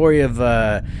that story of,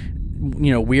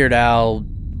 Weird Al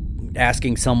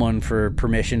asking someone for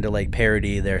permission to, like,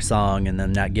 parody their song and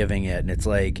then not giving it. And it's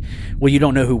like, well, you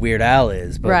don't know who Weird Al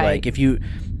is. But, right. like, if you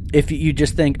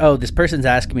just think, oh, this person's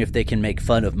asking me if they can make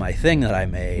fun of my thing that I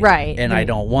made. Right. And I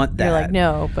don't want that. You're like,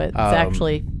 no, but it's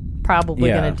actually probably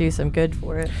going to do some good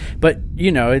for it. But,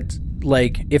 it's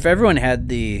like, if everyone had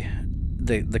the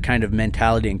kind of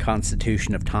mentality and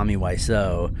constitution of Tommy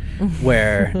Wiseau,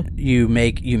 where you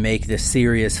make this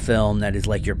serious film that is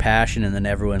like your passion, and then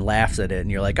everyone laughs at it, and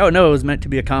you're like, oh no, it was meant to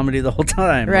be a comedy the whole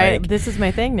time. Right. Like, this is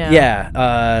my thing now.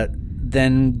 Yeah.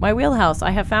 Then my wheelhouse.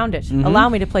 I have found it. Allow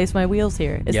me to place my wheels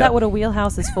here. Is that what a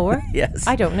wheelhouse is for? Yes.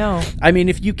 I don't know. I mean,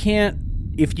 if you can't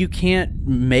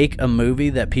make a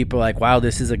movie that people are like, wow,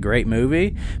 this is a great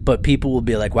movie, but people will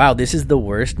be like, wow, this is the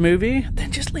worst movie,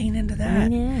 then just lean into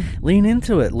that. Yeah. Lean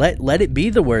into it. Let it be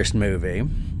the worst movie.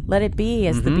 Let it be,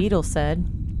 as the Beatles said.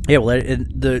 Yeah, well,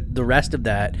 the rest of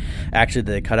that, actually,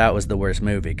 they cut out was the worst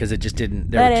movie, because it just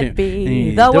didn't... Let it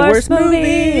be the worst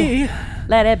movie.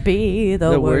 Let it be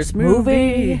the worst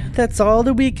movie. That's all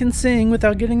that we can sing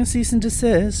without getting a cease and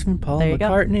desist from Paul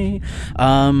McCartney.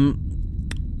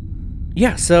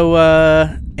 Yeah, so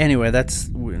anyway, that's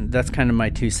kind of my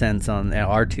 2 cents on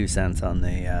our 2 cents on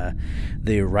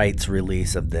the rights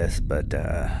release of this, but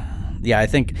yeah, I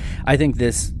think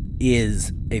this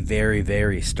is a very,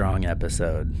 very strong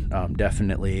episode.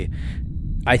 Definitely,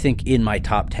 I think in my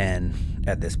top 10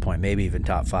 at this point, maybe even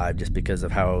top 5, just because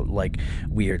of how like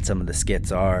weird some of the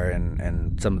skits are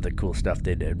and some of the cool stuff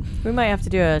they did. We might have to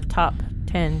do a top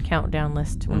 10 countdown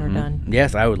list when we're done.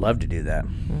 Yes, I would love to do that.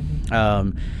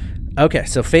 Okay,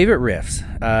 so favorite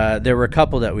riffs. There were a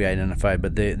couple that we identified,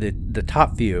 but the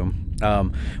top few.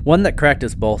 One that cracked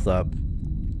us both up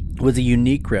was a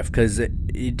unique riff because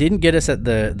it didn't get us at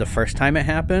the first time it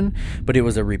happened, but it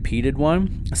was a repeated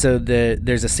one. So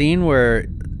there's a scene where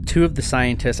two of the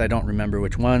scientists, I don't remember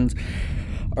which ones,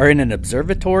 are in an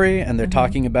observatory and they're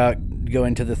talking about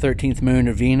going to the 13th moon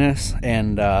of Venus,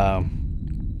 and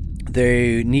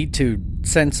they need to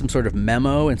send some sort of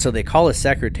memo, and so they call a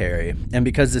secretary. And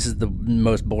because this is the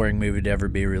most boring movie to ever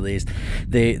be released,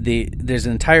 there's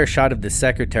an entire shot of the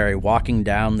secretary walking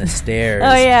down the stairs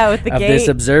with the of gate. this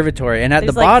observatory, and at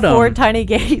There's the bottom 4 tiny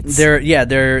gates.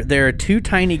 there are 2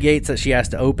 tiny gates that she has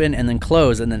to open and then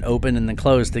close and then open and then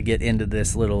close to get into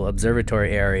this little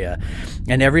observatory area.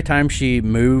 And every time she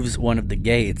moves one of the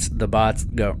gates, the bots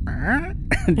go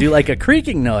do like a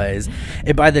creaking noise.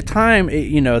 And by the time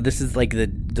this is like the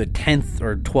 10th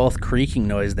or 12th creaking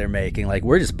noise they're making, like,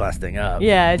 we're just busting up.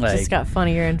 Yeah, it just got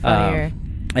funnier and funnier.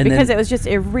 And because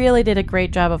then, it really did a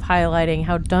great job of highlighting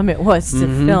how dumb it was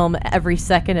to film every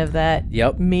second of that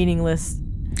meaningless.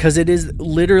 Because it is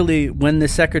literally when the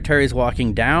secretary is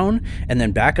walking down and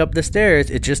then back up the stairs,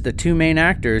 it's just the 2 main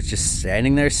actors just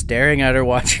standing there staring at her,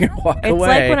 watching her walk away. It's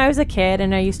like when I was a kid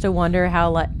and I used to wonder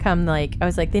how I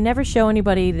was like, they never show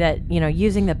anybody that,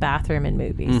 using the bathroom in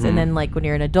movies. And then like when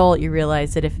you're an adult, you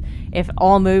realize that if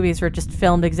all movies were just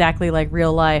filmed exactly like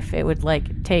real life, it would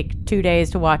like take 2 days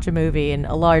to watch a movie, and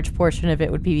a large portion of it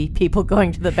would be people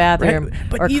going to the bathroom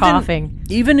or coughing.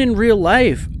 Even in real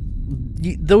life,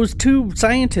 those 2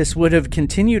 scientists would have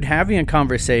continued having a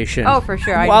conversation. Oh, for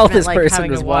sure. While this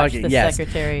person was walking.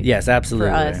 Secretary. Yes,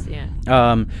 absolutely. For us,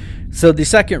 yeah. So the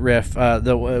second riff,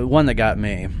 the one that got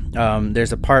me,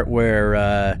 there's a part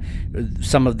where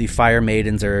some of the fire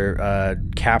maidens are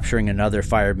capturing another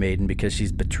fire maiden because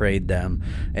she's betrayed them,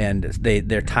 and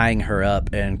they're tying her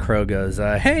up, and Crow goes,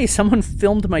 "Hey, someone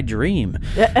filmed my dream,"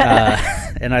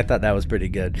 and I thought that was pretty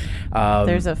good.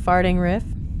 There's a farting riff.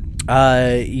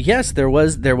 Yes, there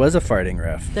was a farting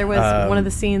riff. There was one of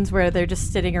the scenes where they're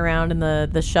just sitting around in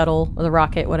the shuttle or the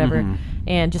rocket, whatever,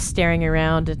 and just staring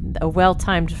around, and a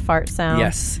well-timed fart sound.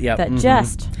 Yes, yep. That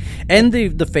just... And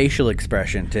the facial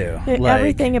expression, too.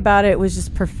 Everything about it was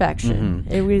just perfection.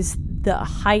 It was the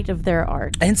height of their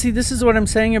art. And see, this is what I'm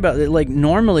saying about it. Like,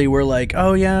 normally we're like,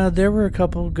 oh, yeah, there were a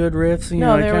couple good riffs,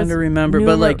 I kind of remember.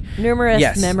 But, like...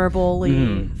 numerous,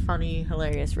 memorably funny,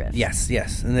 hilarious riffs.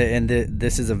 Yes. And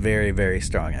this is a very, very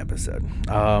strong episode.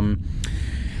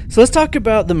 So let's talk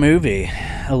about the movie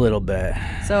a little bit.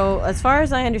 So, as far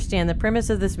as I understand, the premise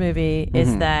of this movie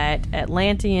is that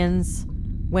Atlanteans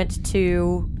went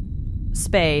to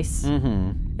space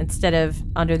instead of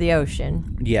under the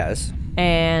ocean. Yes.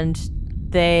 And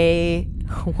they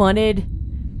wanted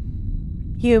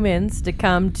humans to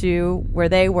come to where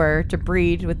they were to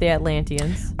breed with the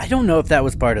Atlanteans. I don't know if that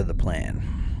was part of the plan.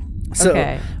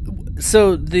 Okay.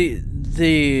 So the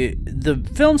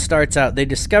film starts out, they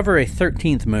discover a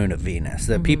 13th moon of Venus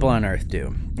that people on Earth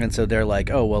do. And so they're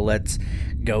like, oh, well, let's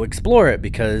go explore it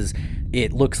because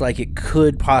it looks like it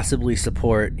could possibly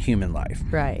support human life.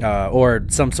 Right. Or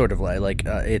some sort of life. Like,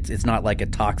 it's not like a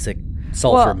toxic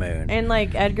sulfur moon. And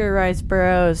like Edgar Rice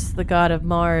Burroughs, the god of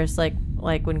Mars, like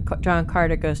when John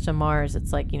Carter goes to Mars,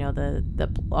 it's like,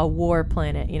 a war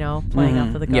planet, playing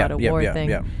off of the god of war thing.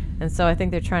 Yeah. And so I think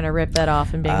they're trying to rip that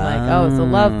off and being like, oh, it's a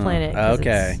love planet.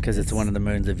 Okay, because it's one of the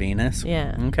moons of Venus.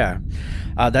 Yeah. Okay.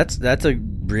 That's a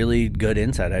really good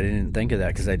insight. I didn't think of that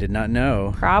because I did not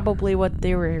know. Probably what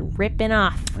they were ripping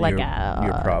off.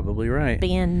 You're probably right.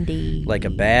 Band-Aid. Like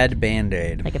a bad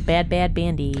Band-Aid. Like a bad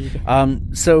Band-Aid.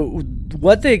 So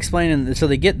what they explain, so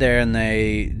they get there and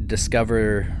they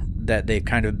discover that they've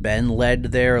kind of been led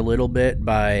there a little bit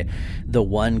by the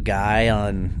one guy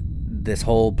on this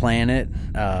whole planet,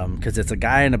 because it's a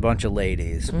guy and a bunch of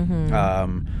ladies,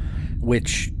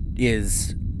 which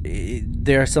is,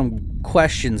 there are some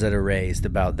questions that are raised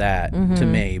about that to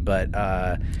me, but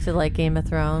is it like Game of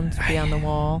Thrones, be on the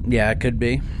wall? Yeah, it could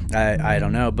be. I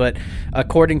don't know, but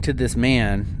according to this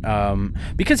man,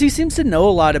 because he seems to know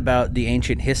a lot about the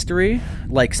ancient history,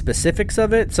 like specifics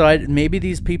of it, so maybe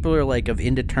these people are like of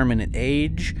indeterminate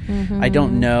age. I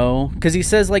don't know, because he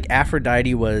says like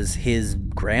Aphrodite was his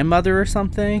grandmother or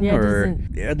something, or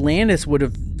Atlantis would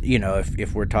have,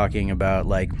 if we're talking about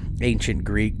like ancient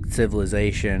Greek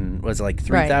civilization, was like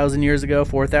 3,000 years ago,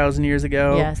 4,000 years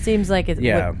ago. Yeah, seems like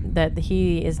that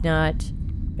he is not.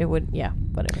 It would,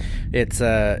 whatever. It's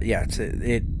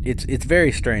it's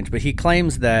very strange, but he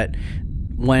claims that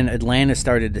when Atlantis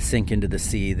started to sink into the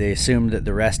sea, they assumed that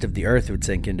the rest of the Earth would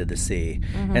sink into the sea,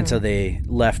 and so they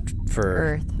left for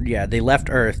Earth. Yeah, they left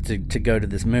Earth to go to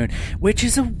this moon, which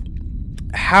is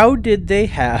how did they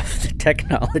have the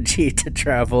technology to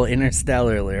travel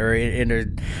interstellarly or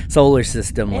intersolar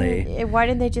systemly? And why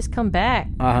didn't they just come back?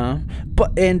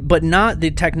 But not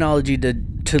the technology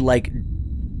to like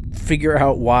figure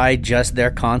out why just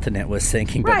their continent was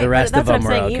sinking, but the rest of them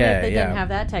were okay. Even if they didn't have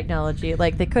that technology,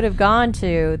 like they could have gone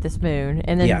to this moon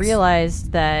and then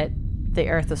realized that the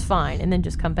Earth was fine, and then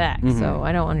just come back. So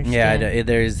I don't understand. Yeah,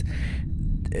 there's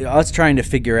us trying to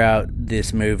figure out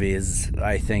this movie is,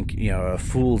 I think, a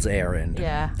fool's errand.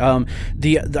 Yeah.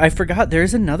 I forgot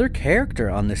there's another character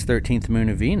on this 13th moon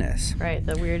of Venus. Right,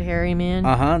 the weird hairy man.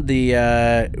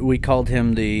 We called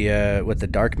him the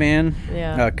Dark Man.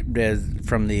 Yeah.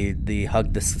 From the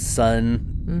Hug the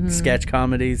Sun sketch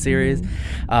comedy series.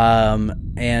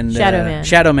 And Shadow Man.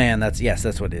 Shadow Man. That's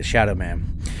what it is. Shadow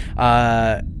Man.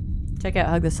 Check out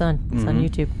Hug the Sun. It's on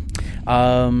YouTube.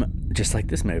 Just like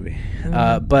this movie.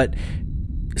 But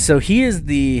so he is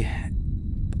the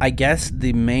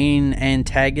main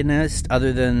antagonist,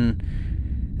 other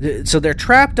than so they're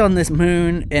trapped on this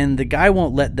moon and the guy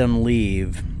won't let them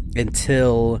leave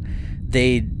until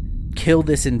they kill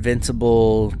this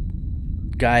invincible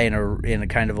guy in a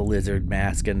kind of a lizard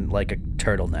mask and like a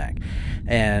turtleneck.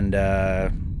 And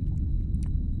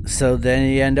so then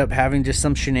you end up having just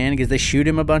some shenanigans. They shoot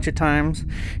him a bunch of times.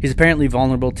 He's apparently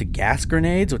vulnerable to gas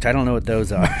grenades, which I don't know what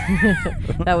those are.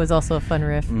 That was also a fun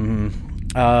riff.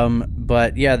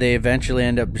 But yeah, they eventually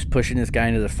end up just pushing this guy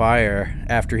into the fire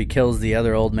after he kills the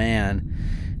other old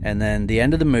man. And then the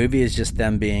end of the movie is just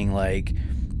them being like,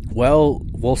 well,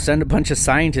 we'll send a bunch of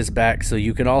scientists back so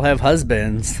you can all have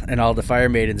husbands. And all the fire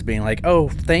maidens being like, oh,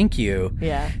 thank you.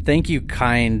 Yeah. Thank you,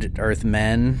 kind Earth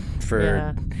men,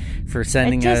 for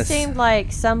sending us. It just seemed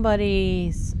like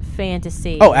somebody's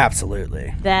fantasy. Oh,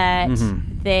 absolutely. That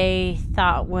they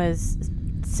thought was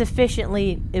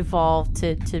sufficiently evolved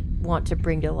to want to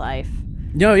bring to life.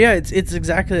 No, yeah, it's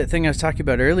exactly that thing I was talking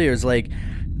about earlier. Is like,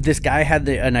 this guy had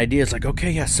an idea. It's like, okay,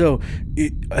 yeah, so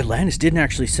Atlantis didn't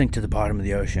actually sink to the bottom of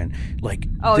the ocean. Like,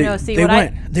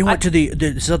 they went to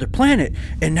this other planet,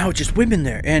 and now it's just women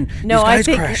there, and these guys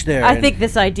crashed there. I think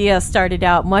this idea started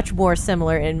out much more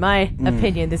similar, in my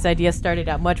opinion. This idea started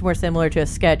out much more similar to a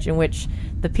sketch in which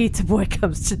the pizza boy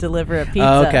comes to deliver a pizza.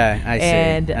 Oh, okay, I see.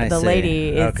 And the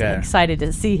lady is excited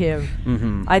to see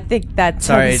him. I think that's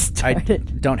how it started.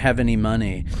 I don't have any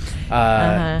money.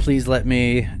 Please let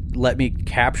me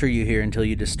capture you here until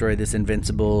you destroy this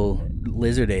invincible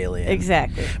lizard alien.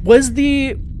 Exactly. Was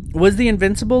the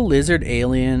invincible lizard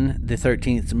alien the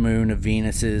 13th moon of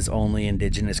Venus's only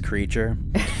indigenous creature?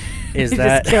 Is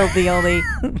that just killed the only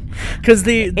because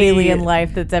the alien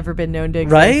life that's ever been known to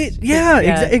exist? Right?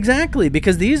 Yeah, exactly.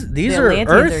 Because these are Atlanteans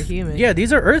Earth. Are human. Yeah,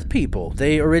 these are Earth people.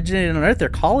 They originated on Earth. They're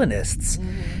colonists.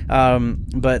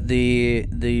 But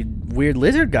the weird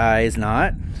lizard guy is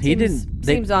not.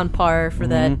 Seems on par for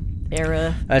that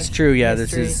era. That's true. Yeah,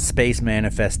 history. This is Space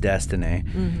Manifest Destiny.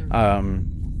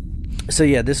 So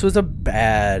yeah, this was a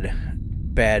bad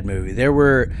movie. There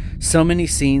were so many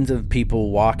scenes of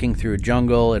people walking through a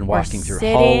jungle and walking through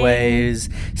hallways,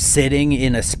 sitting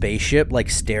in a spaceship, like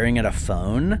staring at a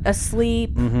phone,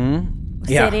 asleep.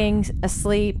 Sitting,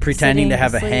 asleep, pretending to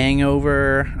have asleep. a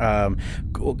hangover,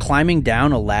 climbing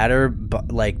down a ladder,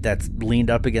 like that's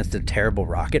leaned up against a terrible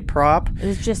rocket prop.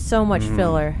 There's just so much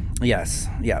filler. Yes,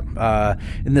 yeah.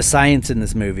 And the science in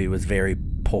this movie was very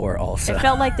poor. Also, it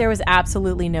felt like there was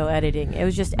absolutely no editing. It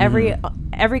was just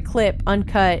every clip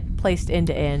uncut, placed end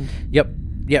to end. Yep.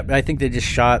 I think they just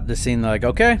shot the scene like,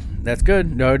 okay, that's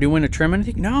good. No, do you want to trim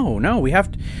anything? No. We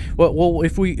have to. Well,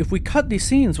 if we cut these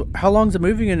scenes, how long's the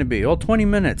movie going to be? Well, 20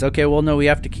 minutes. Okay. Well, no, we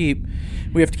have to keep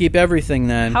everything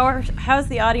then. How's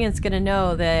the audience going to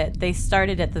know that they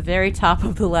started at the very top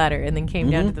of the ladder and then came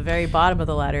down to the very bottom of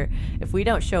the ladder if we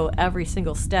don't show every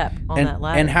single step on that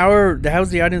ladder? And how's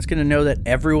the audience going to know that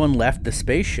everyone left the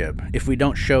spaceship if we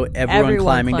don't show everyone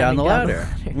climbing down the ladder?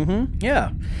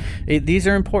 Yeah, these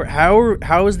are important.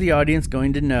 How is the audience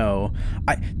going to know?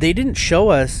 They didn't show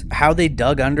us how they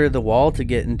dug under the wall to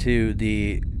get into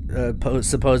the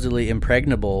supposedly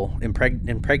impregnable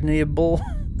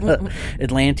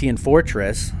Atlantean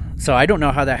fortress. So I don't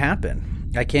know how that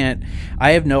happened.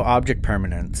 I have no object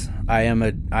permanence. I am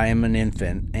an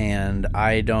infant, and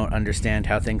I don't understand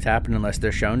how things happen unless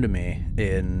they're shown to me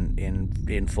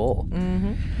in full.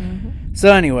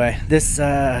 So anyway,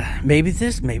 maybe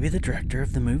the director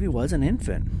of the movie was an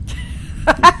infant.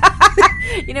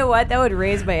 You know what? That would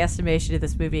raise my estimation of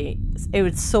this movie. It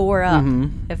would soar up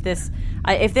if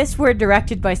this were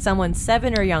directed by someone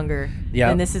 7 or younger.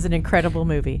 Then this is an incredible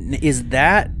movie. Is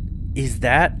that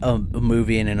a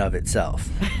movie in and of itself?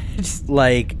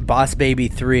 like Boss Baby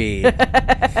 3,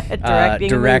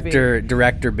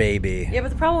 director baby. Yeah, but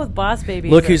the problem with Boss Baby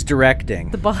Look is who's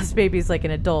directing. the Boss Baby's like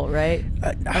an adult, right?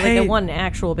 Like they want an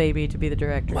actual baby to be the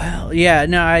director. Well, yeah,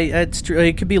 no, it's true.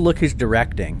 It could be Look Who's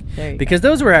Directing, There you because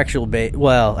those were actual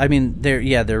well, I mean,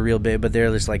 they're real big, but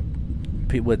they're just like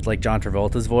with like John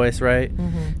Travolta's voice, right?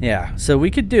 Mm-hmm. Yeah, so we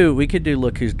could do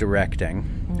Look Who's Directing,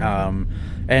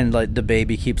 and like the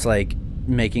baby keeps like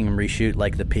making him reshoot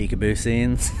like the peekaboo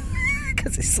scenes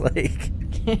because he's like,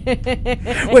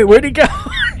 wait, where'd he go?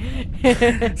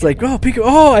 It's like,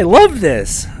 I love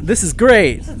this. This is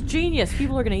great. This is genius.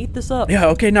 People are gonna eat this up. Yeah,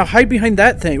 okay, now hide behind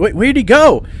that thing. Wait, where'd he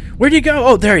go?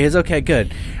 Oh, there he is. Okay,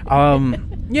 good.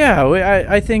 Yeah,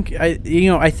 I think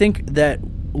that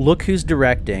Look Who's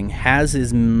Directing has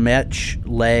as much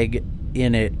leg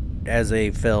in it as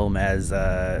a film as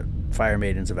Fire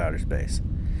Maidens of Outer Space.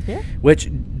 Yeah. Which,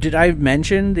 did I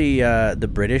mention the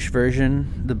British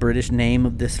version, the British name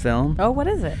of this film? Oh, what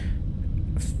is it?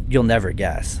 You'll never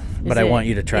guess, but I want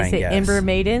you to try and guess. Is it Ember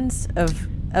Maidens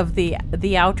of the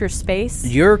outer space?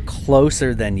 You're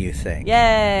closer than you think.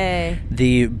 Yay!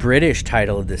 The British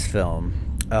title of this film,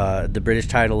 the British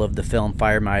title of the film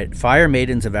Fire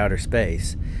Maidens of Outer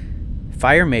Space,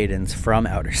 Fire Maidens from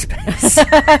Outer Space.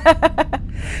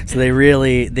 So they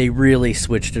really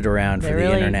switched it around for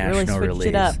the international release.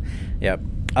 It up. Yep.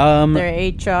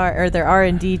 Their HR or their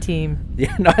R&D team.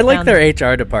 Yeah, no, I like their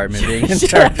HR department being in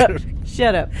charge of.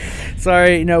 Shut up.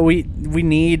 Sorry, no, we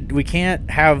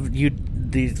can't have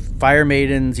these Fire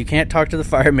Maidens. You can't talk to the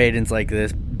Fire Maidens like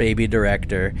this, baby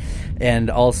director.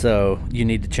 And also, you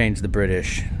need to change the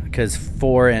British, because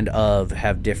for and of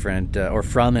have different, or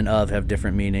from and of have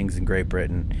different meanings in Great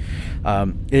Britain.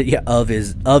 Of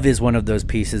is one of those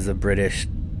pieces of British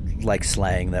like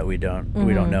slang that we don't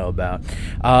know about.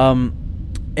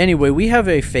 Anyway, we have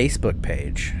a Facebook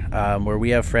page where we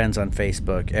have friends on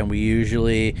Facebook, and we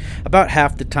usually, about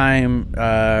half the time,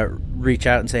 reach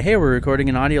out and say, hey, we're recording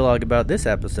an audio log about this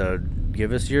episode.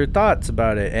 Give us your thoughts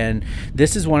about it. And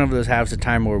this is one of those halves of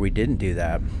time where we didn't do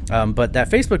that. But that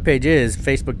Facebook page is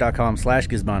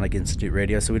facebook.com/Gizmonic Institute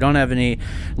Radio. So we don't have any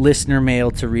listener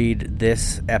mail to read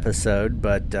this episode,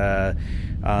 but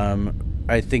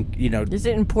I think, Is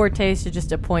it in poor taste to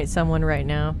just appoint someone right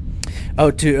now?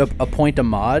 Oh, to appoint a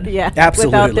mod? Yeah,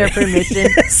 absolutely. Without their permission.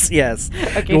 yes.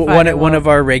 Okay, fine, one of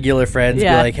our regular friends be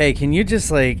Yeah. like, hey, can you just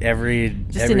like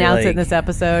announce like, it in this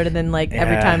episode, and then like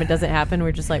every time it doesn't happen,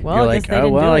 we're just like, well, you're I like, guess they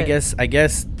didn't do it. I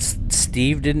guess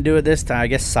Steve didn't do it this time. I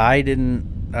guess Cy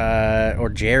didn't, or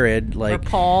Jared, like, or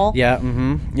Paul. Yeah.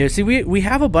 Mm-hmm. Yeah. See, we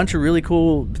have a bunch of really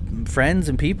cool friends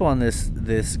and people on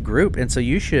this group, and so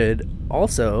you should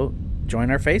also join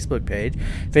our Facebook page,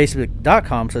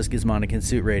 facebook.com/Gizmonic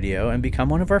Institute Radio, and become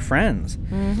one of our friends.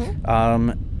 Mm-hmm.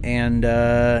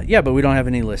 But we don't have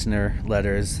any listener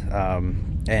letters,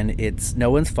 and it's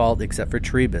no one's fault except for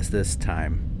Trebus this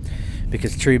time,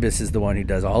 because Trebus is the one who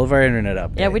does all of our internet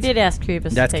updates. Yeah, we did ask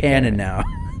Trebus. That's to take canon care of it.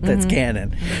 now. That's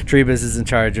canon. Trebus is in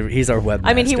charge of. He's our webmaster.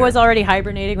 I mean, he was already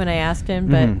hibernating when I asked him,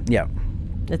 but yeah,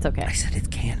 it's okay. I said it's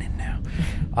canon now.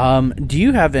 Do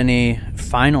you have any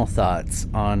final thoughts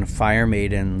on Fire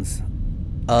Maidens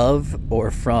of or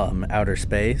from outer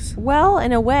space? Well,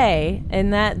 in a way,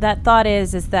 and that thought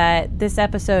is that this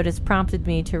episode has prompted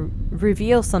me to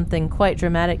reveal something quite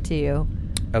dramatic to you.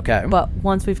 Okay. But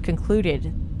once we've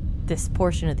concluded this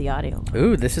portion of the audio.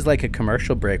 Ooh, this is like a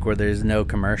commercial break where there's no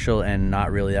commercial and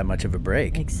not really that much of a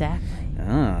break. Exactly.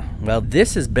 Well,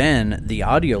 this has been the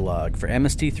audio log for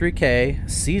MST3K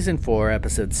Season 4,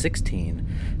 Episode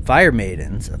 16, Fire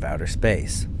Maidens of Outer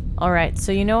Space. All right,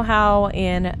 so you know how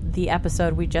in the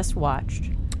episode we just watched,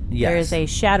 yes, there is a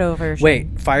shadow version.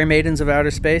 Wait, Fire Maidens of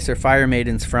Outer Space or Fire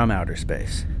Maidens from Outer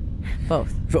Space?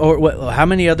 Both. Or how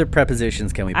many other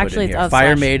prepositions can we put in here? It's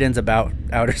Fire Maidens about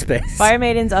outer space. Fire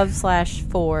Maidens of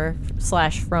 /for/from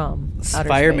outer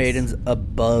Fire space. Maidens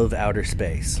above outer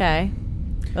space. Okay.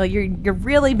 Well, you're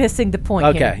really missing the point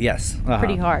here. Okay, yes.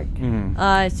 Pretty hard.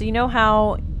 Mm-hmm. So you know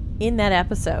how in that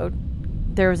episode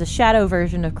there was a shadow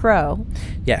version of Crow?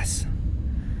 Yes.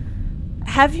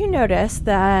 Have you noticed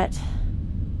that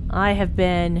I have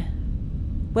been...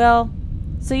 Well,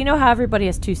 so you know how everybody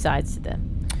has two sides to them?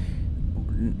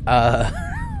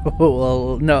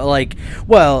 Well, no, like...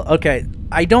 Well, okay,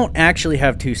 I don't actually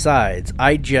have two sides.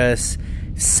 I just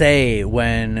say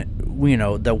when...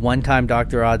 the one time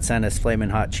Dr. Odd sent us Flamin'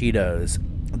 Hot Cheetos,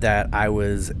 that I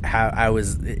was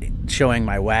showing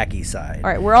my wacky side. All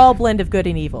right, we're all a blend of good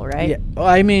and evil, right? Yeah. Well,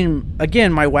 I mean,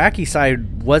 again, my wacky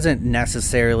side wasn't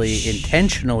necessarily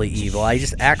intentionally evil. I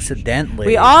just accidentally.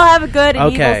 We all have a good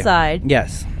and evil side.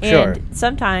 Yes. Sure. And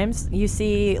sometimes you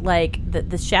see like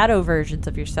the shadow versions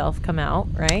of yourself come out,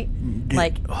 right?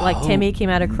 Like Timmy came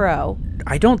out of Crow.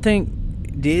 I don't think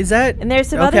is that. And there's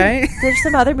some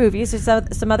other movies.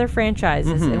 There's some other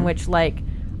franchises in which like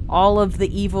all of the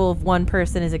evil of one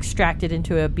person is extracted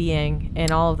into a being,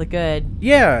 and all of the good.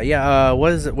 Yeah.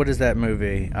 What is that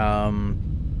movie?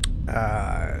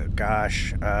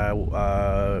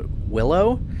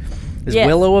 Willow. Is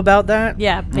Willow about that?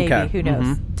 Yeah, maybe. Okay. Who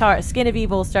knows? Skin of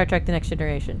Evil, Star Trek: The Next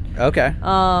Generation. Okay.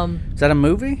 Is that a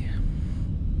movie?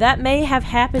 That may have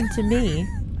happened to me.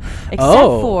 Except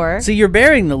for... So you're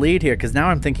bearing the lead here, because now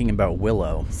I'm thinking about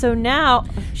Willow. So now...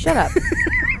 Shut up.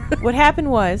 What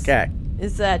happened was... Okay.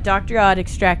 Is that Dr. Odd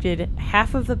extracted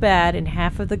half of the bad and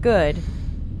half of the good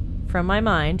from my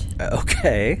mind.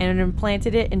 Okay. And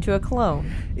implanted it into a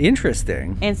clone.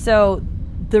 Interesting. And so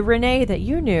the Renee that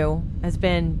you knew has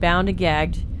been bound and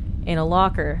gagged in a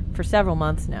locker for several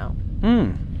months now.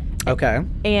 Okay.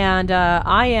 And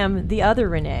I am the other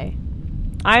Renee.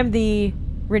 I'm the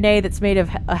Renee that's made of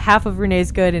half of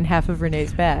Renee's good and half of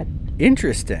Renee's bad.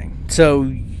 Interesting.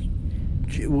 So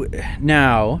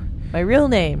now... My real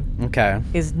name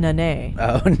is Nene.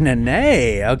 Oh,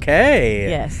 Nene. Okay.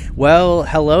 Yes. Well,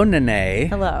 hello, Nene.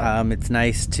 Hello. It's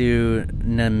nice to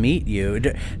meet you.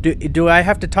 Do I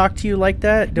have to talk to you like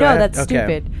that? No, that's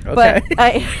stupid. Okay. But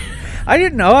I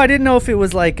didn't know. I didn't know if it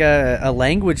was like a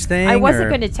language thing. I wasn't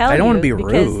going to tell you. I don't want to be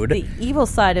rude. The evil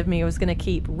side of me was going to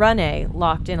keep Renee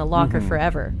locked in a locker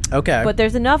forever. Okay. But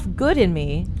there's enough good in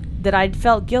me that I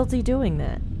felt guilty doing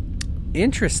that.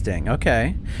 Interesting.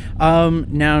 Okay.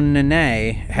 Now,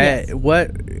 Nene, Yes.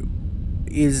 what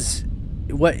is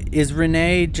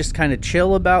Renee just kind of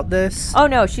chill about this? Oh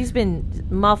no, she's been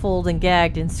muffled and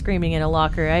gagged and screaming in a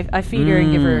locker. I feed her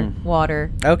and give her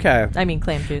water. Okay. I mean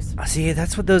clam juice. See,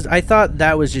 that's what those. I thought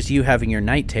that was just you having your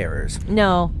night terrors.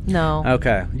 No.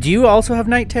 Okay. Do you also have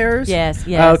night terrors? Yes.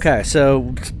 Okay,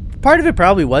 so part of it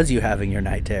probably was you having your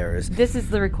night terrors. This is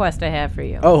the request I have for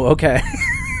you. Oh, okay.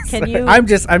 Can you? I'm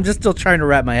just still trying to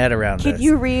wrap my head around this. Can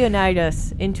you reunite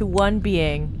us into one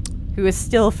being who is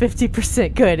still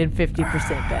 50% good and 50%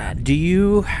 bad? Do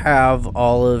you have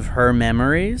all of her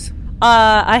memories?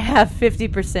 I have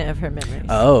 50% of her memories.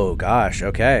 Oh gosh,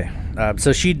 okay.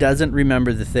 So she doesn't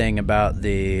remember the thing about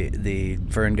the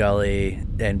Fern Gully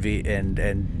and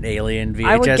Alien VHS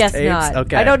I would guess tapes? not.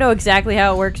 Okay. I don't know exactly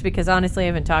how it works because honestly I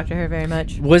haven't talked to her very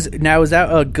much. Was that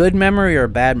a good memory or a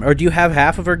bad? Or do you have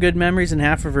half of her good memories and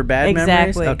half of her bad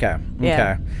memories? Exactly. Okay.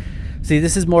 Yeah. Okay. See,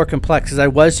 this is more complex because I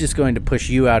was just going to push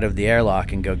you out of the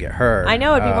airlock and go get her. I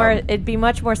know it'd be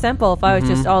much more simple if I was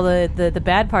just all the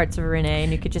bad parts of Renee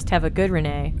and you could just have a good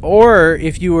Renee. Or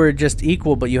if you were just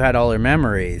equal but you had all her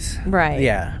memories. Right.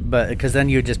 Yeah, but because then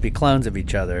you'd just be clones of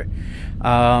each other.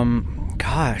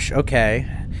 Gosh, okay.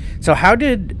 So how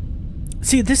did...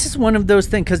 See, this is one of those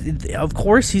things, because of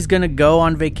course he's going to go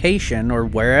on vacation or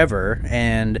wherever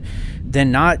and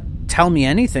then not tell me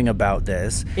anything about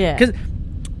this. Yeah. Because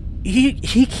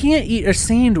he can't eat a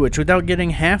sandwich without getting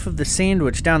half of the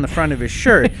sandwich down the front of his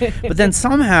shirt. But then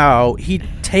somehow he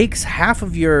takes half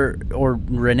of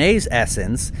Renee's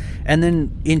essence and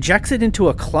then injects it into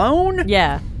a clone?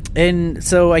 Yeah. And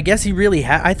so I guess he really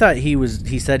I thought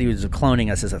he said he was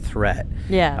cloning us as a threat.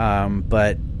 Yeah.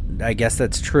 But I guess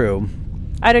that's true.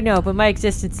 I don't know, but my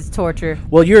existence is torture.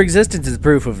 Well, your existence is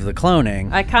proof of the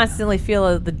cloning. I constantly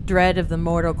feel the dread of the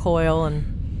mortal coil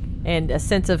and a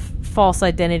sense of false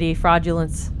identity,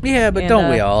 fraudulence. Yeah, but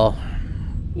don't we all?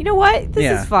 You know what? This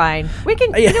Yeah. is fine. We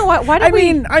can. You know what? Why don't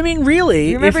we? I mean,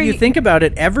 really, if you you- think about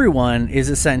it, everyone is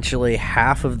essentially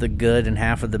half of the good and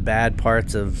half of the bad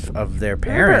parts of their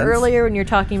parents. Remember earlier when you were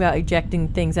talking about ejecting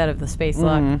things out of the space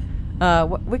lock?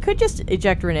 We could just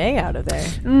eject Renee out of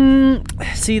there.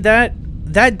 See, that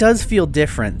does feel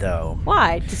different, though.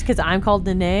 Why? Just because I'm called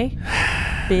Nene?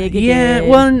 Bigoted. Yeah,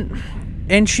 well,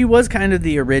 and she was kind of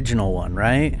the original one,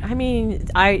 right? I mean,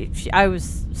 I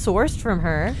was sourced from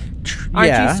her. Aren't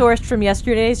Yeah. you sourced from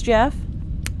yesterday's Jeff?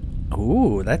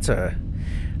 Ooh,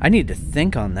 I need to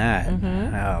think on that.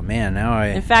 Oh man,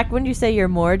 In fact, wouldn't you say you're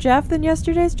more Jeff than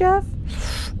yesterday's Jeff?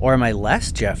 or am I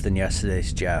less Jeff than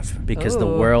yesterday's Jeff? Because the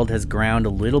Ooh. world has ground a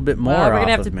little bit more Well, we're off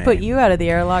gonna have of to me. put you out of the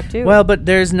airlock too. Well, but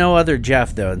there's no other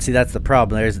Jeff though, and see that's the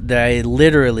problem. I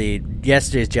literally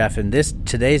yesterday's Jeff and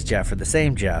today's Jeff are the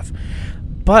same Jeff.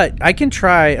 But I can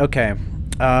try. Okay,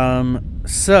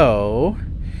 so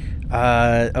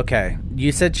Okay.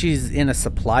 You said she's in a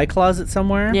supply closet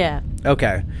somewhere? Yeah.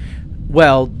 Okay.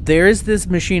 Well, there's this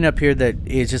machine up here that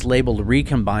is just labeled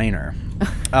Recombiner.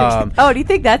 Oh, do you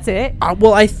think that's it?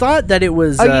 Well, I thought that it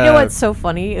was... Oh, you know what's so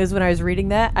funny is when I was reading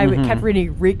that, I kept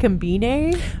reading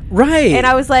Recombine. Right. And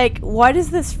I was like, what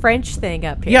is this French thing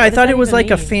up here? Yeah, What I does thought that it was even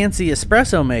like a mean? fancy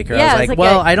espresso maker. Yeah, I it's was like, like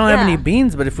well, a- I don't have any yeah.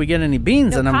 beans, but if we get any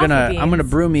beans, No then I'm coffee gonna beans.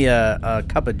 brew me a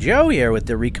cup of Joe here with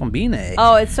the Recombine.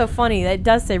 Oh, it's so funny. That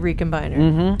does say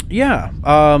Recombiner. Yeah.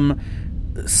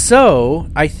 So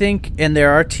I think, and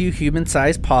there are 2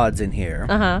 human-sized pods in here.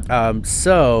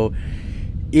 So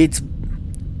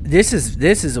this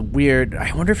is a weird.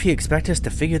 I wonder if you expect us to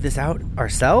figure this out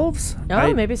ourselves.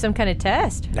 Oh, maybe some kind of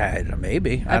test.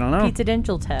 Maybe. I don't know.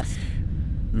 Pizzadential test.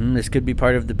 This could be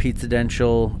part of the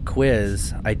Pizzadential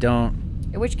quiz. I don't.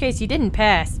 In which case, you didn't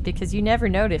pass because you never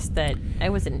noticed that I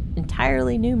was an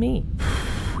entirely new me.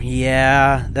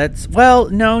 Yeah, that's... Well,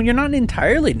 no, you're not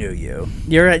entirely new you.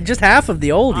 You're just half of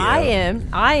the old you. I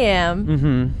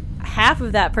am. Half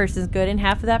of that person's good and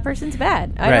half of that person's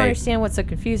bad. I Right. don't understand what's so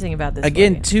confusing about this.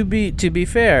 Again, for you. to be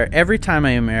fair, every time I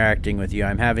am interacting with you,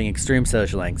 I'm having extreme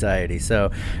social anxiety.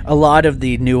 So a lot of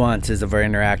the nuances of our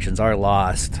interactions are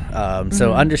lost.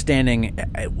 So understanding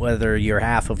whether you're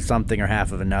half of something or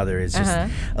half of another is just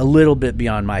a little bit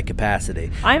beyond my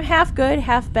capacity. I'm half good,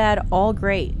 half bad, all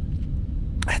great.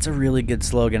 That's a really good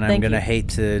slogan. I'm Thank going to you. hate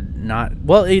to not...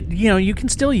 Well, you can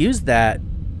still use that.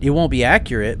 It won't be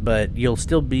accurate, but you'll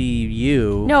still be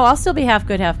you. No, I'll still be half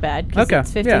good, half bad. Because Okay,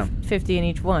 it's 50, yeah. 50 in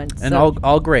each one. And so.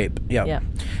 all grape. Yeah. Yeah.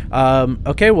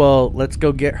 Okay, well, let's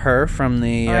go get her from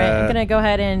the... All right, I'm going to go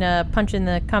ahead and punch in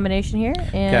the combination here.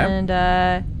 And,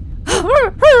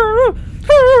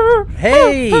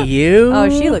 Hey, you! Oh,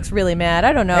 she looks really mad.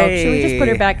 I don't know. Hey. Should we just put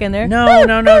her back in there? No.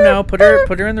 Put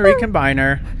her in the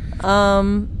Recombiner.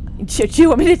 Do you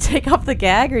want me to take off the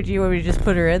gag, or do you want me to just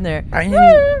put her in there? I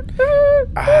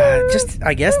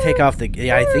guess take off the...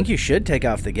 Yeah, I think you should take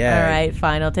off the gag. All right,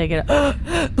 fine. I'll take it.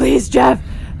 Please, Jeff,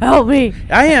 help me.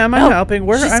 I'm Help. helping.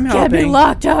 She's I'm kept me helping.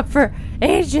 locked up for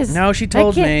ages. No, she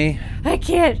told I me. I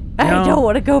can't. No. I don't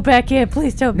want to go back in.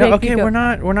 Please don't No, make okay, me go. we're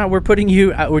not. We're putting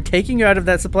you out. We're taking you out of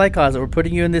that supply closet. We're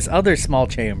putting you in this other small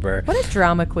chamber. What a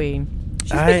drama queen.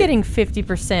 She's been getting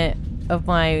 50% of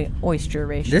my oyster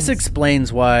rations. This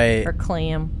explains why or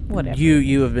clam, whatever.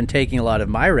 you have been taking a lot of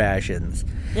my rations.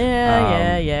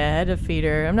 Yeah. I had to feed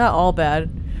her. I'm not all bad.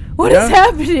 What Yeah. is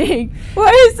happening? Why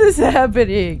is this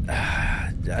happening?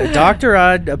 Dr.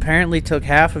 Odd apparently took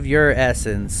half of your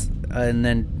essence,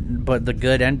 but the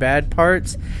good and bad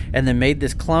parts, and then made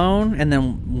this clone, and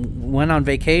then went on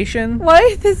vacation. Why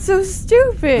is this so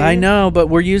stupid? I know, but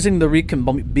we're using the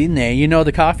Recombine. You know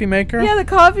the coffee maker? Yeah, the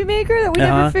coffee maker that we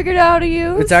never figured out how to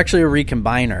use. It's actually a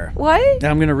Recombiner. What?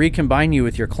 I'm going to recombine you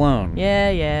with your clone.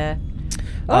 Yeah.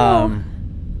 Oh,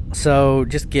 So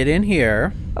just get in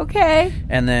here, okay.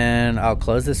 and then I'll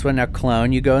close this one. Now,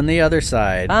 clone, you go on the other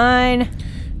side. Fine.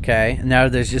 Okay. Now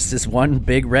there's just this one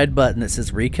big red button that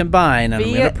says recombine, and I'm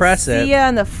going to press it. See ya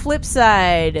on the flip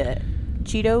side,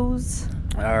 Cheetos.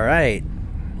 All right.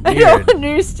 I don't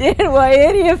understand why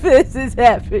any of this is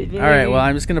happening. All right. Well,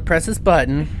 I'm just going to press this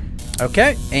button.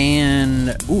 Okay. And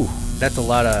ooh, that's a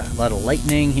lot of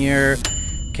lightning here.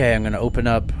 Okay, I'm going to open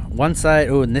up one side.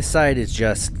 Oh, and this side is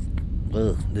just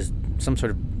there's some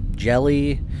sort of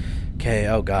jelly. Okay.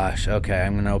 Oh gosh. Okay,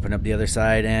 I'm going to open up the other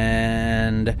side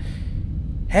and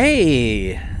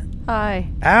hey. Hi.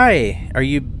 Are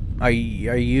you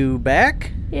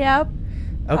back? Yep.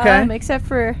 Okay. Except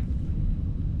for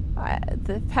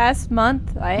the past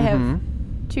month, I have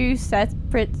 2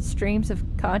 separate streams of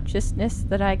consciousness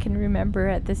that I can remember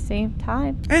at the same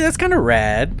time. Hey, that's kind of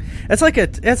rad. That's like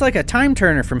a time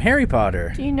turner from Harry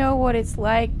Potter. Do you know what it's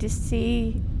like to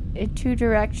see in 2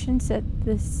 directions at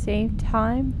the same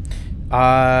time?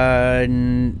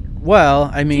 Well,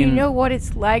 I mean... Do you know what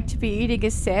it's like to be eating a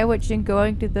sandwich and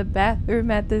going to the bathroom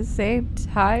at the same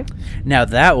time? Now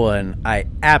that one, I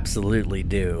absolutely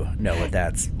do know what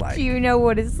that's like. Do you know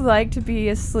what it's like to be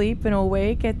asleep and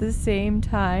awake at the same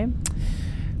time?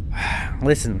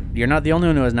 Listen, you're not the only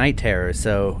one who has night terrors,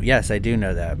 so yes, I do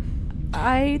know that.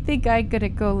 I think I'm gonna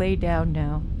go lay down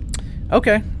now.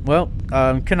 Okay, well,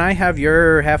 can I have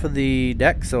your half of the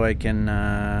deck so I can...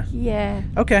 Yeah.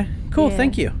 Okay, cool, Yeah.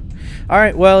 thank you. All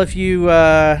right, well, if you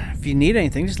need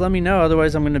anything, just let me know.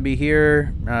 Otherwise, I'm going to be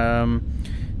here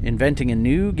inventing a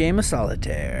new game of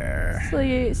solitaire.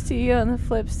 See you on the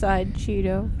flip side,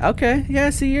 Cheeto. Okay, yeah,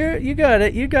 see, you got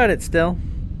it. You got it still.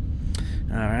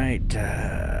 All right,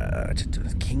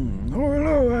 King. Oh,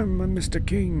 hello, I'm Mr.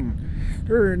 King.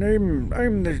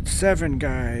 I'm the 7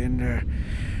 guy, and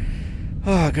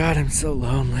Oh, God, I'm so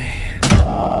lonely.